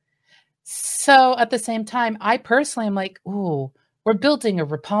it. So at the same time, I personally am like, ooh, we're building a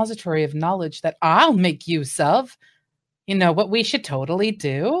repository of knowledge that I'll make use of. You know what we should totally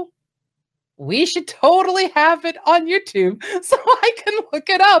do? We should totally have it on YouTube so I can look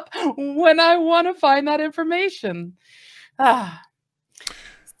it up when I want to find that information.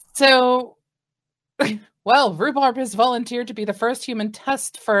 So, well, Rhubarb has volunteered to be the first human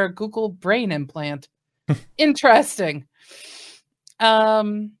test for a Google Brain implant. Interesting.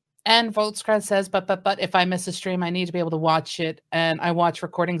 And Voltskred says, but if I miss a stream, I need to be able to watch it. And I watch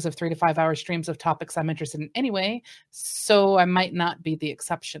recordings of 3 to 5 hour streams of topics I'm interested in anyway. So I might not be the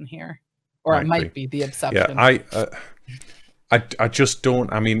exception here. Or it might be the exception. Yeah, I just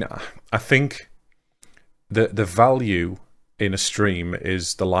don't. I mean, I think the value in a stream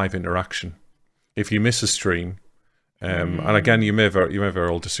is the live interaction. If you miss a stream, and again, you may very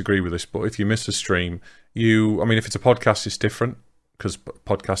all disagree with this, but if you miss a stream, if it's a podcast, it's different because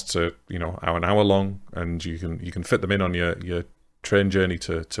podcasts are an hour long, and you can fit them in on your train journey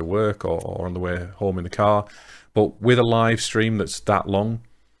to work or on the way home in the car. But with a live stream that's that long,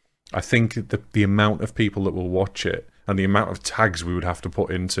 I think the amount of people that will watch it and the amount of tags we would have to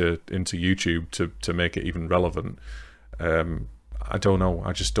put into YouTube to make it even relevant, I don't know.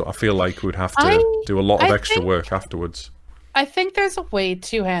 I feel like we'd have to do a lot of extra work afterwards. I think there's a way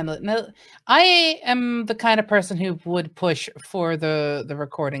to handle it. Now, I am the kind of person who would push for the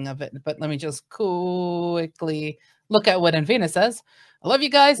recording of it, but let me just quickly look at what Envina says. I love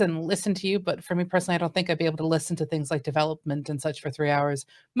you guys and listen to you, but for me personally, I don't think I'd be able to listen to things like development and such for 3 hours,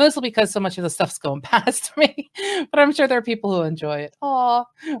 mostly because so much of the stuff's going past me. But I'm sure there are people who enjoy it. Oh,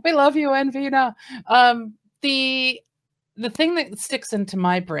 we love you, Envina. The thing that sticks into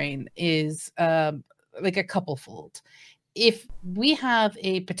my brain is like a couple-fold. If we have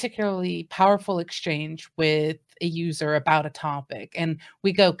a particularly powerful exchange with a user about a topic and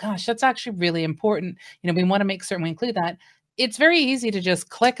we go, gosh, that's actually really important. We want to make certain we include that. It's very easy to just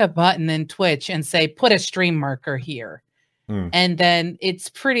click a button in Twitch and say, put a stream marker here. And then it's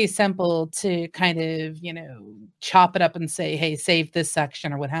pretty simple to kind of, chop it up and say, hey, save this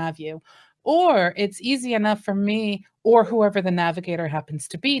section or what have you. Or it's easy enough for me or whoever the navigator happens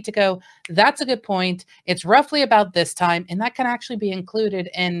to be to go, that's a good point. It's roughly about this time. And that can actually be included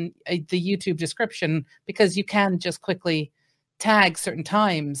in the YouTube description because you can just quickly tag certain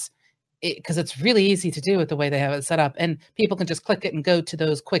times because it's really easy to do with the way they have it set up. And people can just click it and go to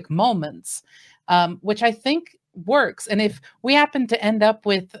those quick moments, which I think works. And if we happen to end up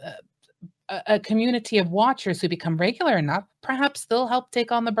with a community of watchers who become regular enough, perhaps they'll help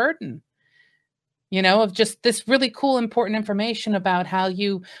take on the burden. Of just this really cool, important information about how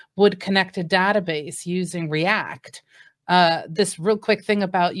you would connect a database using React. This real quick thing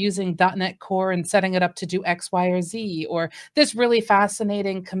about using .NET Core and setting it up to do X, Y, or Z, or this really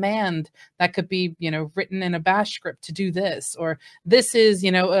fascinating command that could be, written in a bash script to do this, or this is,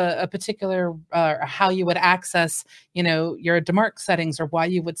 a particular how you would access, your DMARC settings, or why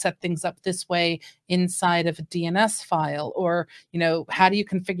you would set things up this way inside of a DNS file, or, how do you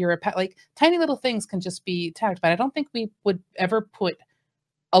configure like tiny little things can just be tagged, but I don't think we would ever put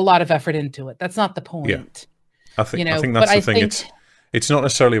a lot of effort into it. That's not the point. Yeah. I think that's the thing. It's not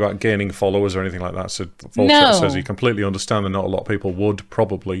necessarily about gaining followers or anything like that. So Volchat says he completely understands that not a lot of people would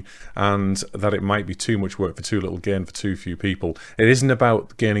probably, and that it might be too much work for too little gain for too few people. It isn't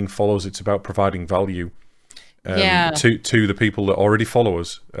about gaining followers. It's about providing value to the people that already follow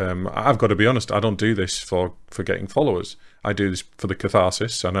us. I've got to be honest. I don't do this for getting followers. I do this for the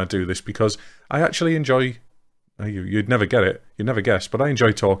catharsis, and I do this because I actually enjoy You'd never get it. You'd never guess. But I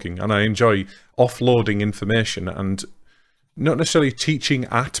enjoy talking, and I enjoy offloading information and not necessarily teaching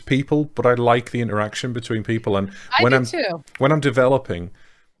at people, but I like the interaction between people. And when I'm developing,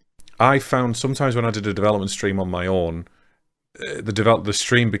 I found sometimes when I did a development stream on my own, the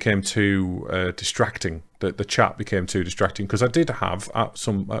stream became too distracting. The chat became too distracting, because I did have at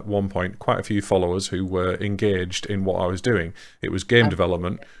one point quite a few followers who were engaged in what I was doing. It was game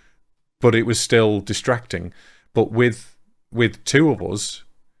development, but it was still distracting. But with two of us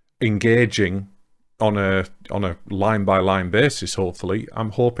engaging on a line by line basis, hopefully,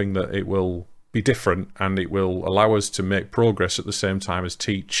 I'm hoping that it will be different, and it will allow us to make progress at the same time as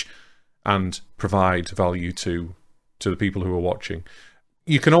teach and provide value to the people who are watching.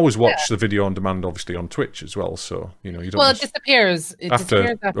 You can always watch the video on demand, obviously, on Twitch as well. So, you don't. Well, it disappears. It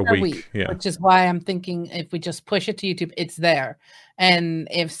disappears after a week, yeah. Which is why I'm thinking if we just push it to YouTube, it's there. And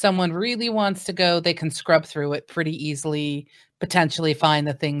if someone really wants to go, they can scrub through it pretty easily, potentially find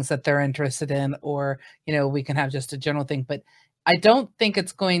the things that they're interested in, or, we can have just a general thing. But I don't think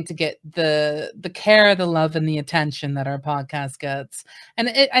it's going to get the care, the love, and the attention that our podcast gets.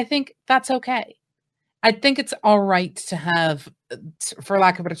 And I think that's okay. I think it's all right to have, for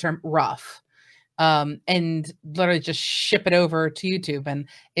lack of a better term, rough, and literally just ship it over to YouTube. And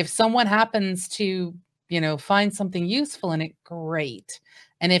if someone happens to, find something useful in it, great.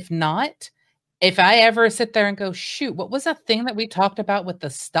 And if not, if I ever sit there and go, shoot, what was that thing that we talked about with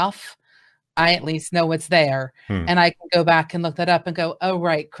the stuff? I at least know it's there. And I can go back and look that up and go, oh,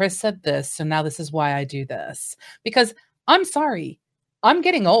 right, Chris said this, so now this is why I do this. Because I'm sorry, I'm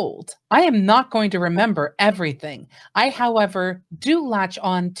getting old. I am not going to remember everything. I, however, do latch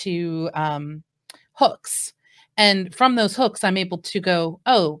on to hooks. And from those hooks, I'm able to go,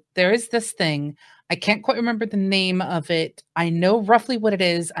 oh, there is this thing. I can't quite remember the name of it. I know roughly what it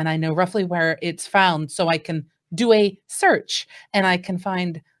is, and I know roughly where it's found. So I can do a search, and I can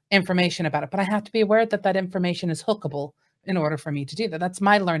find information about it. But I have to be aware that that information is hookable in order for me to do that. That's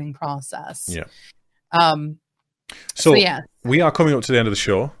my learning process. Yeah. So yeah, we are coming up to the end of the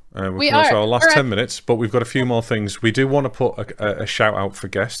show. We are. Our last 10 minutes, but we've got a few more things. We do want to put a shout out for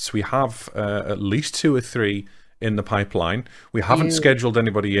guests. We have at least 2 or 3 in the pipeline. We haven't scheduled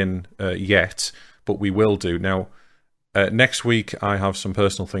anybody in yet, but we will do. Now, next week, I have some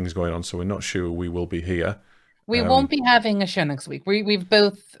personal things going on, so we're not sure we will be here. We won't be having a show next week. We've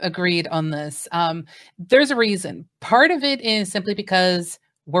both agreed on this. There's a reason. Part of it is simply because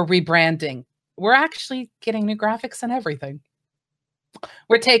we're rebranding. We're actually getting new graphics and everything.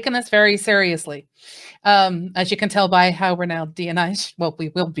 We're taking this very seriously. As you can tell by how we're now DNI, well, we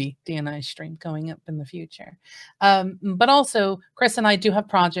will be DNI stream going up in the future. But also, Chris and I do have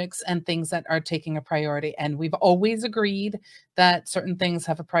projects and things that are taking a priority. And we've always agreed that certain things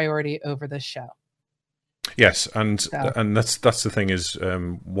have a priority over this show. Yes, and that's the thing is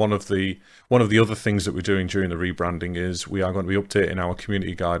one of the other things that we're doing during the rebranding is we are going to be updating our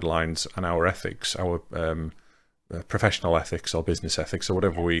community guidelines and our ethics, our professional ethics or business ethics or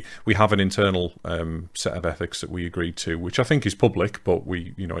whatever. We have an internal set of ethics that we agreed to, which I think is public, but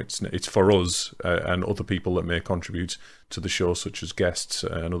it's for us and other people that may contribute to the show, such as guests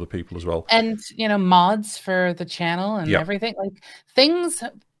and other people as well, and mods for the channel and everything, like things.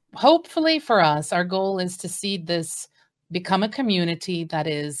 Hopefully for us, our goal is to see this become a community that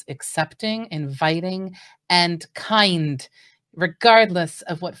is accepting, inviting, and kind, regardless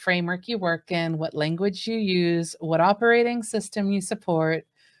of what framework you work in, what language you use, what operating system you support.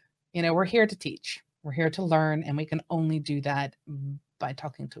 We're here to teach. We're here to learn, and we can only do that by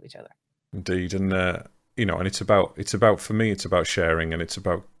talking to each other. Indeed, and and it's about for me, it's about sharing, and it's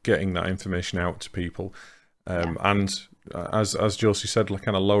about getting that information out to people, and. As Josie said,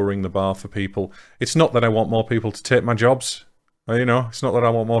 kind of lowering the bar for people. It's not that I want more people to take my jobs. It's not that I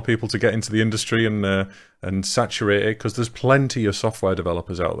want more people to get into the industry and saturate it, because there's plenty of software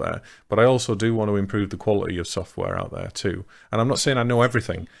developers out there. But I also do want to improve the quality of software out there too. And I'm not saying I know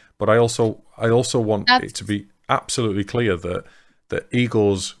everything, but I also want it to be absolutely clear that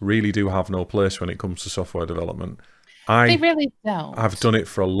egos really do have no place when it comes to software development. They really don't. I've done it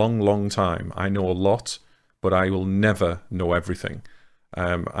for a long, long time. I know a lot, but I will never know everything.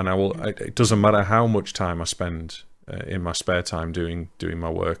 And it doesn't matter how much time I spend in my spare time doing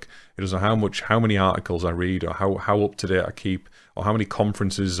my work. It doesn't matter how many articles I read, or how up to date I keep, or how many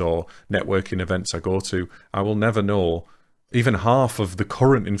conferences or networking events I go to. I will never know even half of the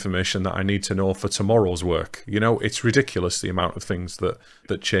current information that I need to know for tomorrow's work. It's ridiculous the amount of things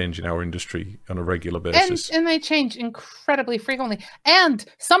that change in our industry on a regular basis. And they change incredibly frequently. And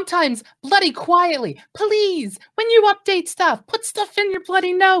sometimes bloody quietly. Please, when you update stuff, put stuff in your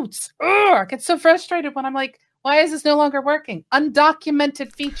bloody notes. Ugh, I get so frustrated when I'm like, Why is this no longer working?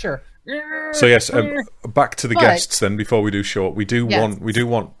 Undocumented feature. So yes, back to the guests then. Before we do short, we do want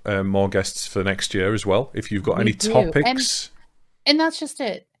more guests for next year as well. If you've got any topics, and that's just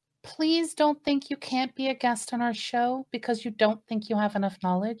it. Please don't think you can't be a guest on our show because you don't think you have enough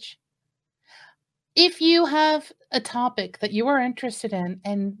knowledge. If you have a topic that you are interested in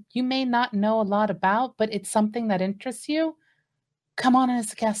and you may not know a lot about, but it's something that interests you, come on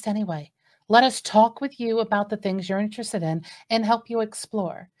as a guest anyway. Let us talk with you about the things you're interested in and help you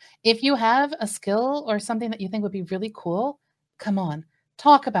explore. If you have a skill or something that you think would be really cool, come on,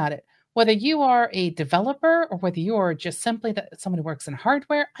 talk about it. Whether you are a developer or whether you are just simply someone who works in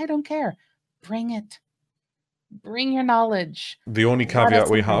hardware, I don't care. Bring it. Bring your knowledge. The only caveat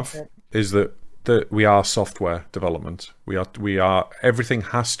we have is that we are software development. We are everything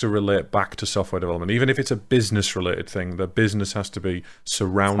has to relate back to software development. Even if it's a business related thing, the business has to be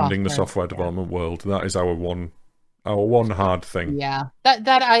surrounding the software development world. That is our one hard thing. Yeah. That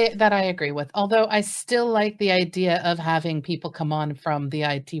I agree with. Although I still like the idea of having people come on from the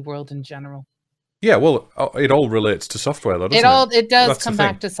IT world in general. Yeah, well, it all relates to software though, doesn't it? It does come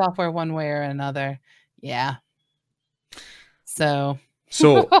back to software one way or another. Yeah. So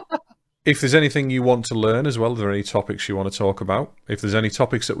if there's anything you want to learn as well, are there any topics you want to talk about? If there's any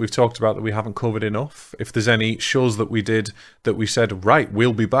topics that we've talked about that we haven't covered enough, if there's any shows that we did that we said, right,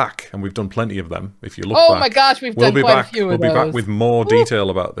 we'll be back, and we've done plenty of them. If you look back, my gosh, we'll done quite a few of those. We'll be back with more detail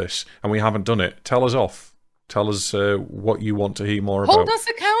about this, and we haven't done it. Tell us off. Tell us what you want to hear more about. Hold us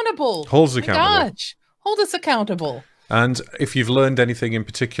accountable. Hold us accountable. Gosh, hold us accountable. And if you've learned anything in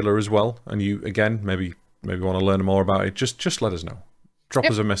particular as well, and you, again, maybe want to learn more about it, just let us know. Drop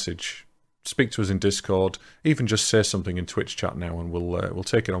us a message. Speak to us in Discord, even just say something in Twitch chat now, and we'll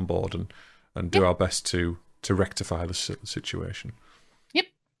take it on board and do our best to rectify the situation. Yep.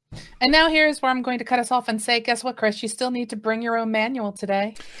 And now here's where I'm going to cut us off and say, guess what, Chris? You still need to bring your own manual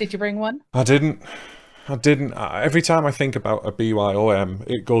today. Did you bring one? I didn't. Every time I think about a BYOM,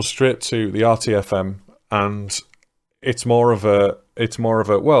 it goes straight to the RTFM, and it's more of a.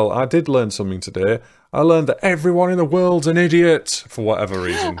 Well, I did learn something today. I learned that everyone in the world's an idiot for whatever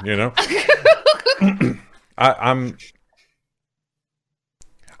reason, you know.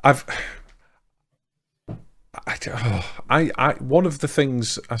 One of the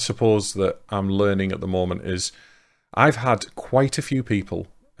things I suppose that I'm learning at the moment is I've had quite a few people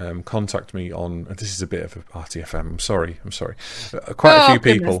contact me on. This is a bit of a RTFM. I'm sorry. Quite a few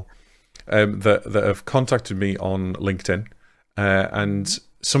people that have contacted me on LinkedIn, and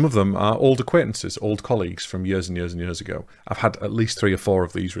some of them are old acquaintances, old colleagues from years and years and years ago. I've had at least 3 or 4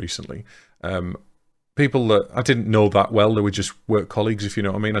 of these recently. People that I didn't know that well, they were just work colleagues, if you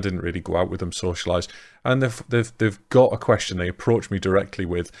know what I mean. I didn't really go out with them, socialise. And they've got a question. They approached me directly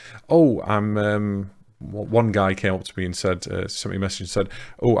with, one guy came up to me and said, sent me a message and said,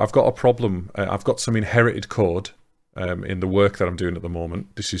 I've got a problem. I've got some inherited code in the work that I'm doing at the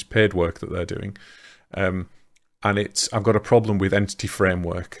moment. This is paid work that they're doing. And I've got a problem with Entity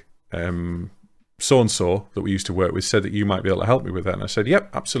Framework. So-and-so that we used to work with said that you might be able to help me with that. And I said,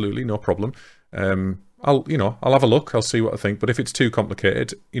 yep, absolutely, no problem. I'll have a look. I'll see what I think. But if it's too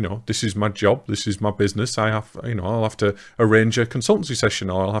complicated, this is my job. This is my business. I'll have to arrange a consultancy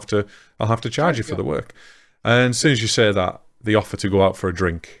session, or I'll have to charge you for the work. And as soon as you say that, the offer to go out for a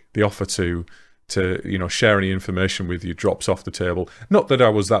drink, the offer to share any information with you drops off the table. Not that I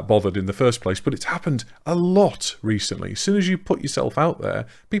was that bothered in the first place, but it's happened a lot recently. As soon as you put yourself out there,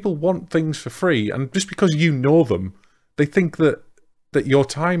 people want things for free, and just because you know them, they think that your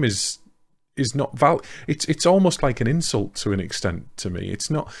time is not valid. It's almost like an insult to an extent to me. It's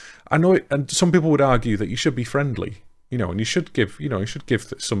not. I know it, and some people would argue that you should be friendly, and you should give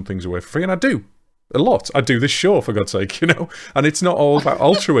some things away for free, and I do. A lot. I do this show, for God's sake, and it's not all about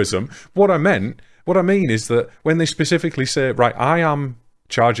altruism. What I mean is that when they specifically say, right, I am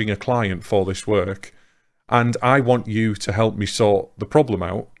charging a client for this work, and I want you to help me sort the problem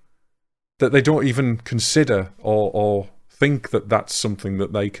out, that they don't even consider or think that that's something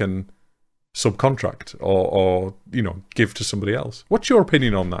that they can subcontract or give to somebody else. What's your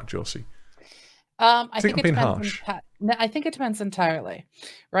opinion on that, Josie? I think it depends. I think it depends entirely,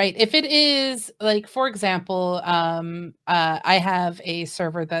 right? If it is like, for example, I have a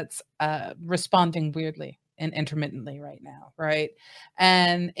server that's responding weirdly and intermittently right now, right?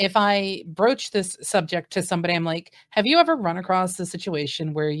 And if I broach this subject to somebody, I'm like, have you ever run across a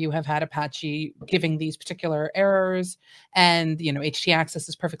situation where you have had Apache giving these particular errors and, htaccess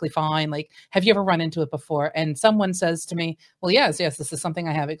is perfectly fine? Like, have you ever run into it before? And someone says to me, well, yes, this is something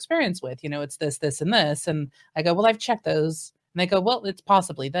I have experience with. It's this, and this. And I go, well, I've checked those. And they go, well, it's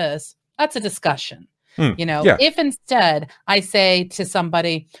possibly this. That's a discussion. Yeah. If instead I say to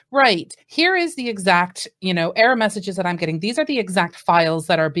somebody, right, here is the exact, error messages that I'm getting. These are the exact files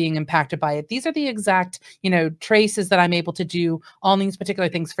that are being impacted by it. These are the exact, traces that I'm able to do on these particular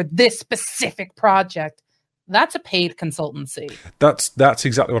things for this specific project. That's a paid consultancy. That's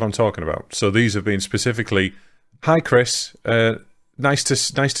exactly what I'm talking about. So these have been specifically, hi, Chris. Nice to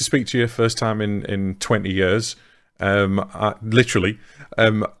speak to you. First time in 20 years. Literally.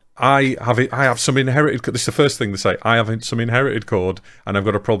 I have some inherited. This is the first thing to say. I have some inherited code, and I've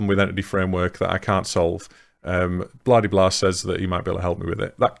got a problem with Entity Framework that I can't solve. Blah de blah says that you might be able to help me with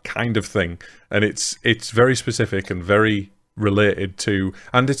it. That kind of thing, and it's very specific and very related to.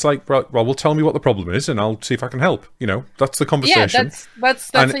 And it's like, well, tell me what the problem is, and I'll see if I can help. That's the conversation. Yeah,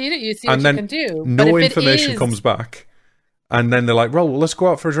 that's how you do. You see what you can do. No information comes back. And then they're like, well, let's go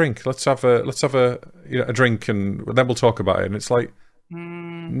out for a drink. Let's have a drink, and then we'll talk about it. And it's like,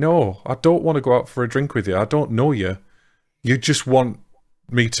 no, I don't want to go out for a drink with you. I don't know you. You just want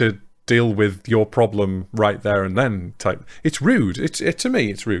me to deal with your problem right there and then. Type. It's rude. To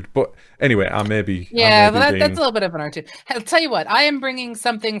me, it's rude. But anyway, I may be. Yeah, that's a little bit of an art too. I'll tell you what. I am bringing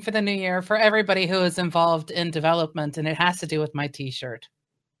something for the new year for everybody who is involved in development, and it has to do with my T-shirt.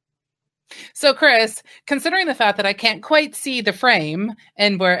 So, Chris, considering the fact that I can't quite see the frame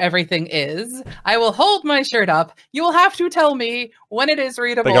and where everything is, I will hold my shirt up. You will have to tell me when it is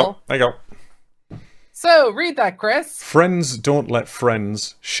readable. There you go. So, read that, Chris. Friends don't let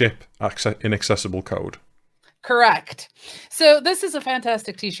friends ship inaccessible code. Correct. So this is a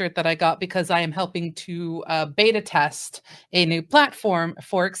fantastic T-shirt that I got because I am helping to beta test a new platform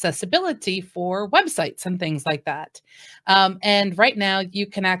for accessibility for websites and things like that. And right now you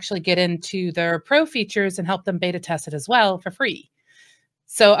can actually get into their pro features and help them beta test it as well for free.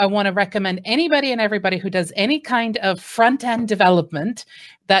 So I want to recommend anybody and everybody who does any kind of front-end development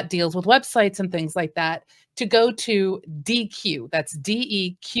that deals with websites and things like that to go to Deque, that's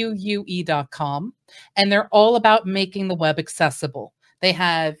DEQUE.com, and they're all about making the web accessible. They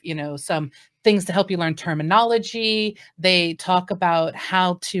have, some things to help you learn terminology. They talk about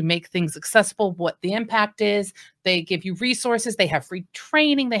how to make things accessible, what the impact is. They give you resources. They have free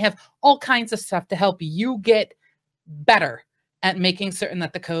training. They have all kinds of stuff to help you get better at making certain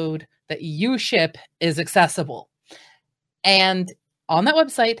that the code that you ship is accessible. And on that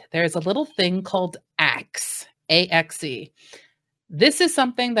website, there's a little thing called Axe, A-X-E. This is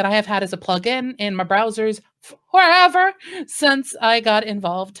something that I have had as a plugin in my browsers forever since I got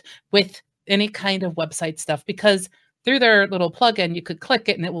involved with any kind of website stuff, because through their little plugin, you could click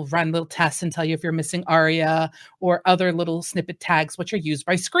it and it will run little tests and tell you if you're missing ARIA or other little snippet tags, which are used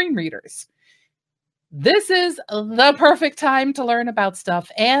by screen readers. This is the perfect time to learn about stuff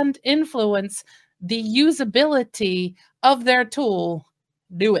and influence the usability of their tool.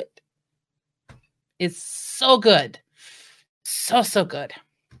 Do it. It's so good. So good.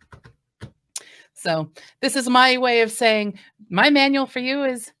 So this is my way of saying my manual for you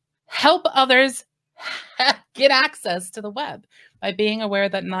is help others get access to the web by being aware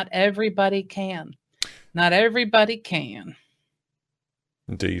that not everybody can. Not everybody can.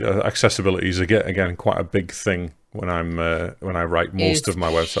 Indeed, accessibility is again quite a big thing when I write most of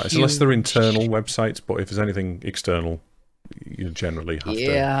my websites, unless they're internal websites. But if there's anything external, you generally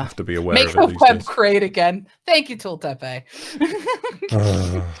have to be aware of it. Make the web great again. Thank you, Tooltepe.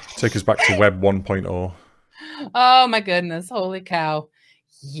 Take us back to Web 1.0. Oh my goodness! Holy cow!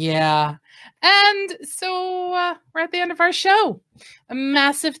 Yeah. And so we're at the end of our show. A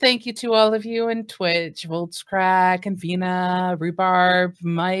massive thank you to all of you in Twitch, Voltscrack, and Vina, Rhubarb,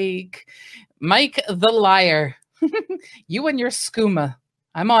 Mike the Liar. You and your skooma.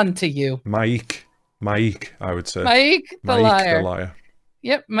 I'm on to you. Mike, I would say. Mike the Liar. The Liar.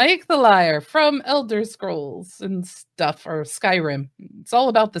 Yep, Mike the Liar from Elder Scrolls and stuff, or Skyrim. It's all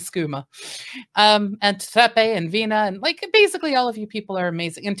about the skooma. And Tepe and Vina, and basically all of you people are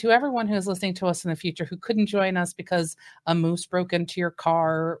amazing. And to everyone who is listening to us in the future who couldn't join us because a moose broke into your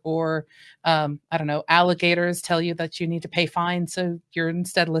car, or alligators tell you that you need to pay fines, so you're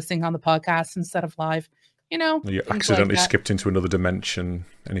instead listening on the podcast instead of live. You accidentally skipped into another dimension,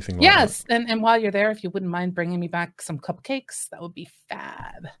 anything like that. Yes, and while you're there, if you wouldn't mind bringing me back some cupcakes, that would be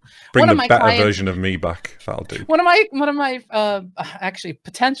fab. Bring the better version of me back. That'll do. One of my actually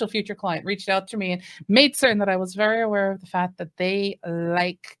potential future client reached out to me and made certain that I was very aware of the fact that they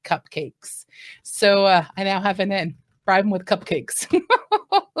like cupcakes. So I now have an in. Bribe them with cupcakes.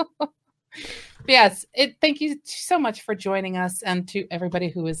 Yes, thank you so much for joining us, and to everybody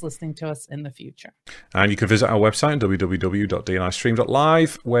who is listening to us in the future. And you can visit our website,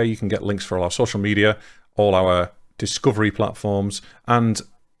 www.dnistream.live, where you can get links for all our social media, all our discovery platforms, and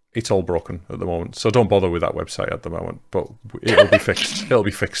it's all broken at the moment. So don't bother with that website at the moment, but it'll be fixed. It'll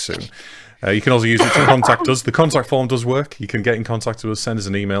be fixed soon. You can also use it to contact us. The contact form does work. You can get in contact with us, send us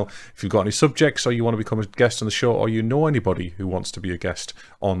an email if you've got any subjects or you want to become a guest on the show or you know anybody who wants to be a guest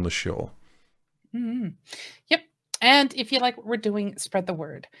on the show. Mm-hmm. Yep. And if you like what we're doing, spread the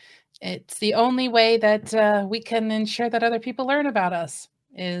word. It's the only way that we can ensure that other people learn about us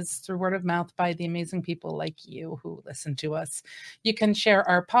is through word of mouth by the amazing people like you who listen to us. You can share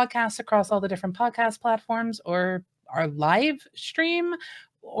our podcast across all the different podcast platforms or our live stream,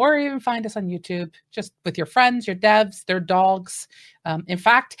 or even find us on YouTube just with your friends, your devs, their dogs. In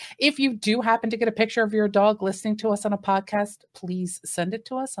fact, if you do happen to get a picture of your dog listening to us on a podcast, please send it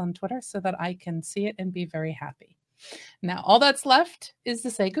to us on Twitter so that I can see it and be very happy. Now, all that's left is to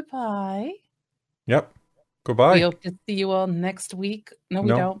say goodbye. Yep. Goodbye. We hope to see you all next week. No, we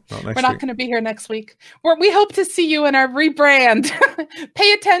don't. We're not going to be here next week. We hope to see you in our rebrand.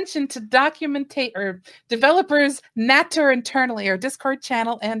 Pay attention to developers Natter internally, our Discord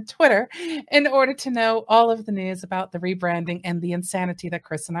channel and Twitter, in order to know all of the news about the rebranding and the insanity that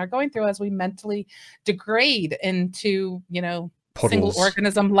Chris and I are going through as we mentally degrade into, single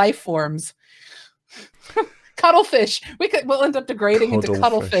organism life forms. Cuttlefish. We'll end up degrading into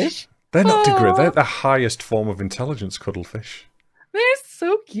cuttlefish. They're not degraded. They're the highest form of intelligence, cuttlefish. They're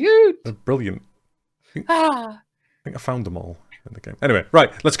so cute. They're brilliant. I think I found them all in the game. Anyway,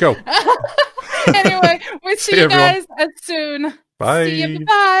 right, let's go. Anyway, we'll see you guys as soon. Bye. See you.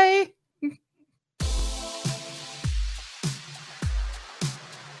 Bye.